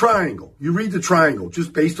 It's a triangle. You read the triangle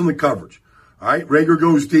just based on the coverage. All right, Rager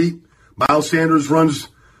goes deep. Miles Sanders runs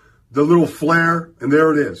the little flare, and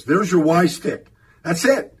there it is. There's your Y stick. That's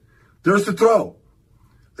it. There's the throw.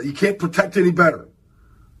 You can't protect any better.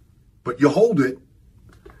 But you hold it,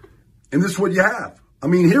 and this is what you have. I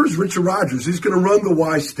mean, here's Richard Rodgers. He's going to run the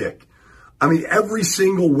Y stick. I mean, every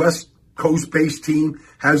single West Coast-based team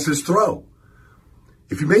has this throw.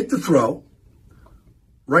 If you make the throw,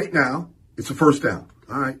 right now, it's a first down.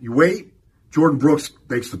 All right, you wait. Jordan Brooks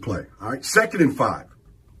makes the play. All right, 2nd and 5.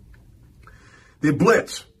 They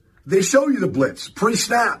blitz. They show you the blitz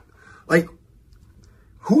pre-snap. Like,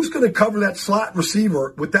 who's going to cover that slot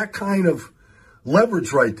receiver with that kind of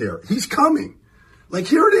leverage right there? He's coming. Like,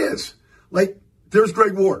 here it is. Like, there's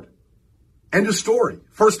Greg Ward. End of story.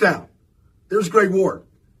 First down. There's Greg Ward.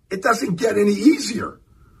 It doesn't get any easier.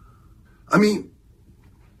 I mean,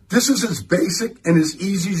 this is as basic and as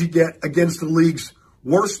easy as you get against the league's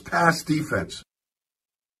worst pass defense.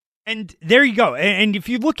 And there you go. And if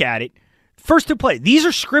you look at it, first two plays, these are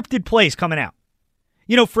scripted plays coming out.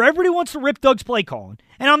 For everybody who wants to rip Doug's play calling,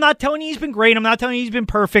 and I'm not telling you he's been great, I'm not telling you he's been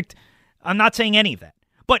perfect, I'm not saying any of that.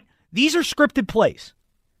 But these are scripted plays.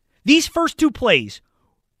 These first two plays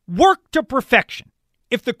work to perfection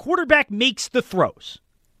if the quarterback makes the throws.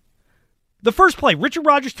 The first play, Richard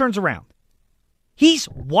Rodgers turns around. He's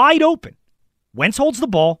wide open. Wentz holds the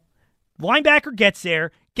ball. Linebacker gets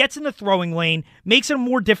there, gets in the throwing lane, makes it a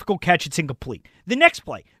more difficult catch. It's incomplete. The next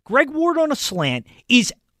play, Greg Ward on a slant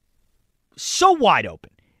is so wide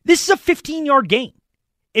open. This is a 15-yard gain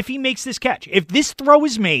if he makes this catch. If this throw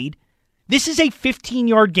is made, this is a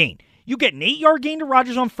 15-yard gain. You get an 8-yard gain to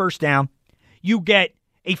Rodgers on first down. You get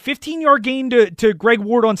a 15-yard gain to Greg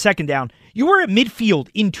Ward on second down. You were at midfield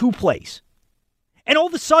in 2 plays. And all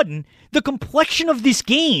of a sudden, the complexion of this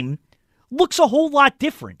game looks a whole lot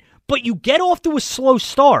different. But you get off to a slow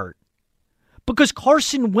start because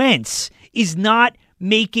Carson Wentz is not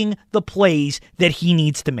making the plays that he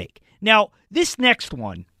needs to make. Now, this next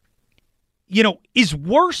one, is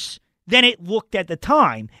worse than it looked at the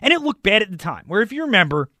time. And it looked bad at the time. Where if you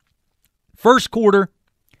remember, first quarter,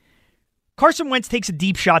 Carson Wentz takes a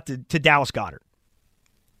deep shot to Dallas Goedert.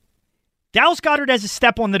 Dallas Goedert has a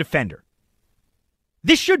step on the defender.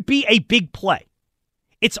 This should be a big play.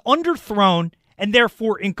 It's underthrown and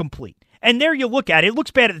therefore incomplete. And there you look at it. It looks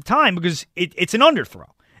bad at the time because it's an underthrow.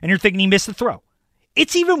 And you're thinking he missed the throw.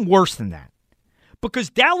 It's even worse than that. Because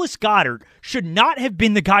Dallas Goedert should not have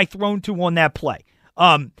been the guy thrown to on that play.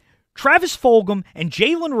 Travis Fulgham and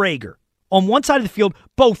Jalen Reagor on one side of the field,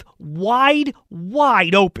 both wide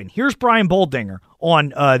open. Here's Brian Baldinger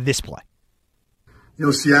on this play.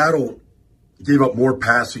 Seattle gave up more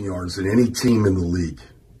passing yards than any team in the league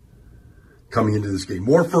coming into this game.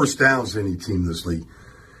 More first downs than any team in this league.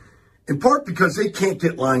 In part because they can't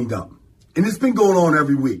get lined up. And it's been going on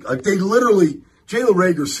every week. Like, they literally, Jalen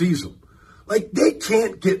Reagor sees them. Like, they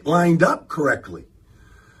can't get lined up correctly.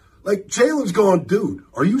 Like, Jalen's going, dude,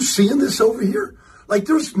 are you seeing this over here? Like,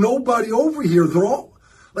 there's nobody over here.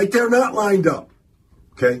 They're not lined up.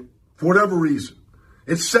 Okay? For whatever reason.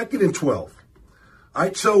 It's 2nd and 12. All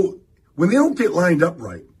right, so when they don't get lined up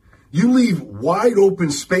right, you leave wide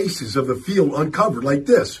open spaces of the field uncovered like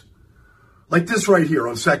this. Like this right here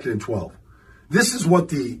on 2nd and 12. This is what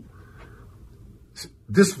the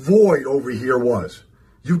this void over here was.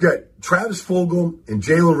 You got Travis Fulgham and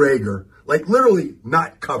Jalen Reagor, like literally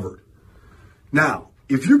not covered. Now,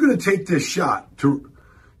 if you're going to take this shot to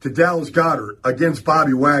Dallas Goedert against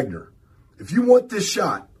Bobby Wagner, if you want this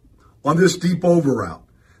shot on this deep over route,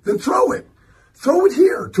 then throw it. Throw it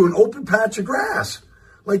here to an open patch of grass.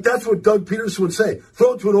 Like that's what Doug Peterson would say.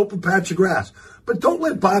 Throw it to an open patch of grass. But don't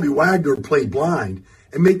let Bobby Wagner play blind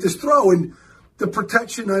and make this throw. And the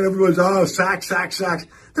protection, everyone's, sack.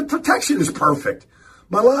 The protection is perfect.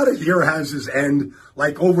 Mailata here has his end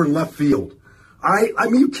like over in left field. I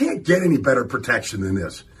mean, you can't get any better protection than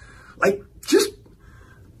this. Like,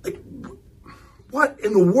 what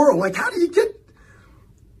in the world? Like, how do you get...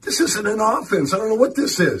 This isn't an offense. I don't know what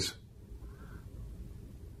this is.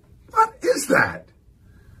 What is that?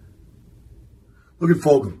 Look at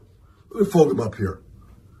Fulgham. Look at Fulgham up here.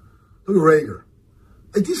 Look at Reagor.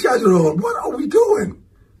 Like, these guys are all, what are we doing?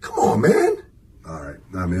 Come on, man. All right.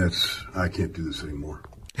 I mean, I can't do this anymore.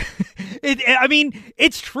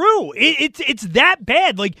 It's true. It's that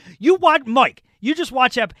bad. Like, you watch, Mike, you just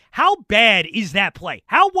watch that. How bad is that play?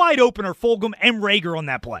 How wide open are Fulgham and Reagor on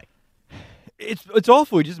that play? It's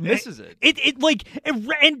awful. He just misses it.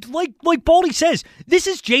 Like Baldy says, this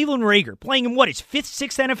is Jalen Reagor playing in his 5th,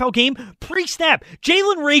 6th NFL game. Pre-snap,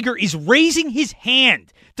 Jalen Reagor is raising his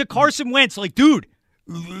hand to Carson Wentz like, dude,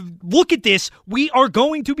 look at this. We are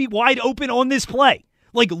going to be wide open on this play.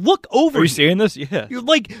 Like, look over. Are you seeing this? Yeah.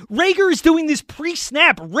 Like, Reagor is doing this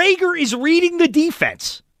pre-snap. Reagor is reading the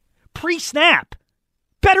defense. Pre-snap.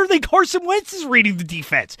 Better than Carson Wentz is reading the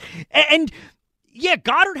defense. And yeah,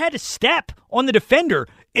 Goddard had to step on the defender.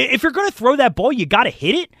 If you're going to throw that ball, you got to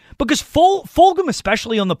hit it. Because Fulgham,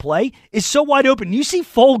 especially on the play, is so wide open. You see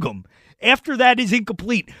Fulgham, after that is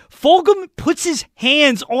incomplete. Fulgham puts his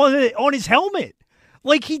hands on his helmet.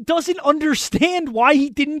 Like, he doesn't understand why he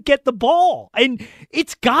didn't get the ball. And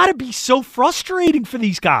it's got to be so frustrating for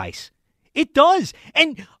these guys. It does.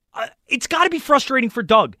 And it's got to be frustrating for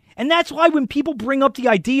Doug. And that's why when people bring up the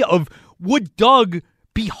idea of would Doug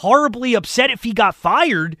be horribly upset if he got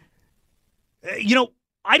fired,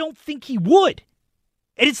 I don't think he would.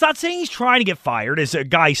 And it's not saying he's trying to get fired, as a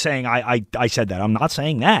guy saying, I said that. I'm not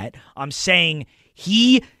saying that. I'm saying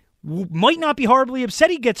he might not be horribly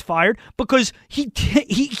upset he gets fired because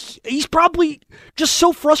he's probably just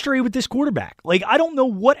so frustrated with this quarterback. Like, I don't know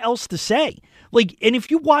what else to say. Like, and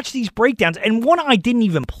if you watch these breakdowns, and one I didn't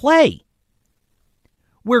even play,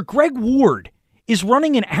 where Greg Ward is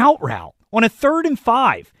running an out route on a 3rd and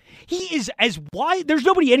 5, he is as wide. There's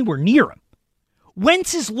nobody anywhere near him.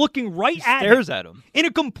 Wentz is looking right at him in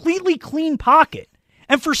a completely clean pocket,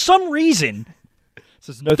 and for some reason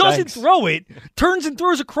doesn't throw it, turns and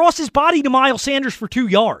throws across his body to Miles Sanders for 2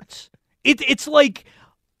 yards. It's like,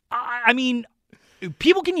 I mean,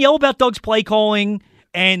 people can yell about Doug's play calling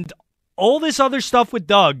and all this other stuff with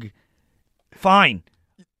Doug. Fine.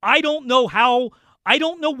 I don't know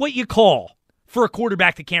what you call for a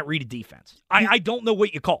quarterback that can't read a defense. I don't know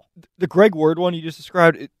what you call. The Greg Ward one you just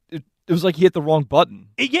described, it was like he hit the wrong button.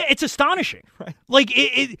 It's astonishing. Right. Like,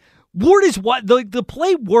 Ward is what the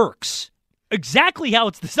play works exactly how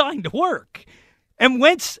it's designed to work. And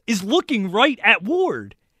Wentz is looking right at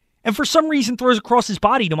Ward. And for some reason throws across his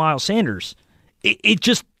body to Miles Sanders. It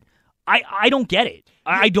just, I don't get it.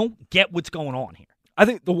 I don't get what's going on here. I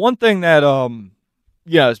think the one thing that,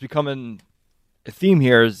 is becoming a theme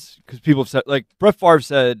here is because people have said, like Brett Favre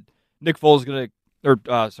said, Doug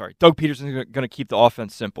Peterson is going to keep the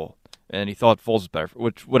offense simple. And he thought Foles was better,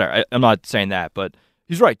 which, whatever. I'm not saying that, but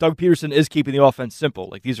he's right. Doug Peterson is keeping the offense simple.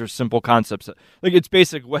 Like, these are simple concepts. Like, it's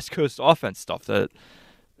basic West Coast offense stuff that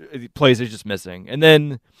plays is just missing. And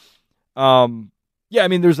then,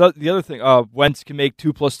 there's the other thing. Wentz can make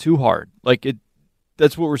 2+2 hard. Like,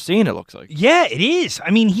 that's what we're seeing, it looks like. Yeah, it is.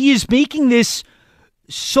 I mean, he is making this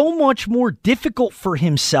so much more difficult for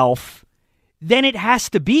himself than it has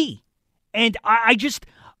to be. And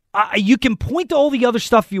you can point to all the other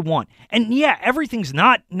stuff you want. And yeah, everything's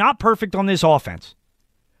not perfect on this offense.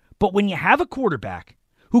 But when you have a quarterback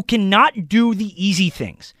who cannot do the easy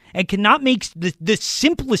things and cannot make the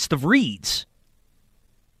simplest of reads,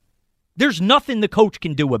 there's nothing the coach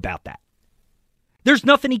can do about that. There's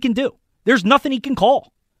nothing he can do. There's nothing he can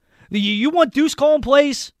call. You want Deuce calling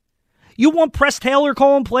plays? You want Press Taylor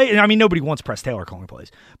calling plays? I mean, nobody wants Press Taylor calling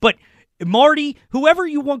plays. But Marty, whoever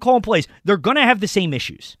you want calling plays, they're going to have the same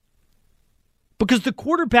issues. Because the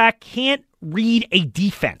quarterback can't read a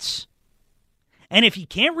defense. And if he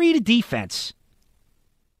can't read a defense,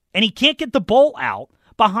 and he can't get the ball out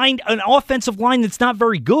behind an offensive line that's not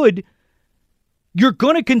very good, you're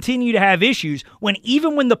going to continue to have issues when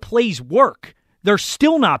even when the plays work, they're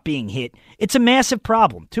still not being hit. It's a massive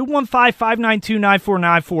problem.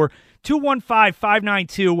 215-592-9494,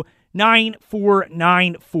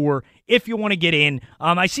 215-592-9494 if you want to get in.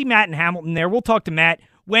 I see Matt in Hamilton there. We'll talk to Matt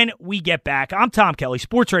when we get back. I'm Tom Kelly,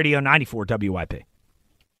 Sports Radio 94 WIP.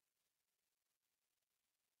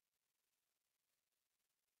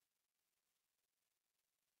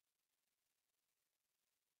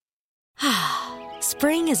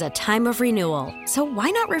 Spring is a time of renewal, so why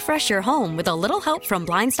not refresh your home with a little help from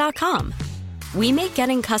Blinds.com? We make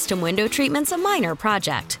getting custom window treatments a minor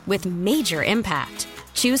project with major impact.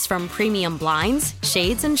 Choose from premium blinds,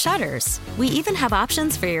 shades, and shutters. We even have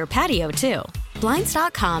options for your patio, too.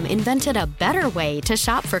 Blinds.com invented a better way to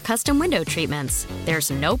shop for custom window treatments. There's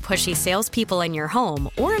no pushy salespeople in your home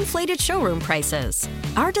or inflated showroom prices.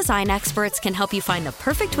 Our design experts can help you find the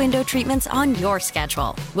perfect window treatments on your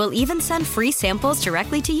schedule. We'll even send free samples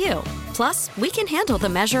directly to you. Plus, we can handle the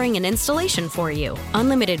measuring and installation for you.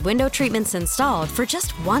 Unlimited window treatments installed for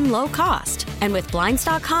just one low cost. And with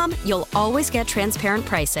Blinds.com, you'll always get transparent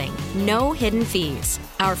pricing. No hidden fees.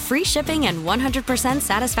 Our free shipping and 100%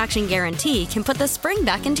 satisfaction guarantee can put the spring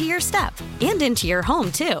back into your step and into your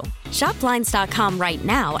home, too. Shop Blinds.com right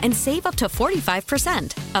now and save up to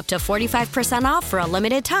 45%. Up to 45% off for a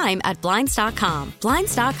limited time at Blinds.com.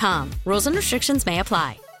 Blinds.com. Rules and restrictions may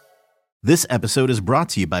apply. This episode is brought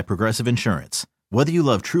to you by Progressive Insurance. Whether you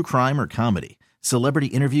love true crime or comedy, celebrity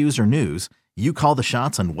interviews or news, you call the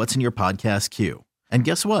shots on what's in your podcast queue. And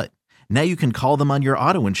guess what? Now you can call them on your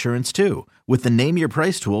auto insurance, too, with the Name Your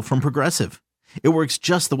Price tool from Progressive. It works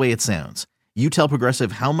just the way it sounds. You tell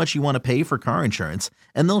Progressive how much you want to pay for car insurance,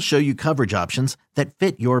 and they'll show you coverage options that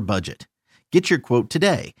fit your budget. Get your quote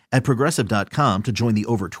today at Progressive.com to join the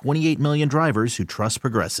over 28 million drivers who trust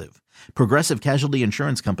Progressive. Progressive Casualty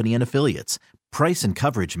Insurance Company and Affiliates. Price and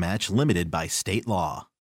coverage match limited by state law.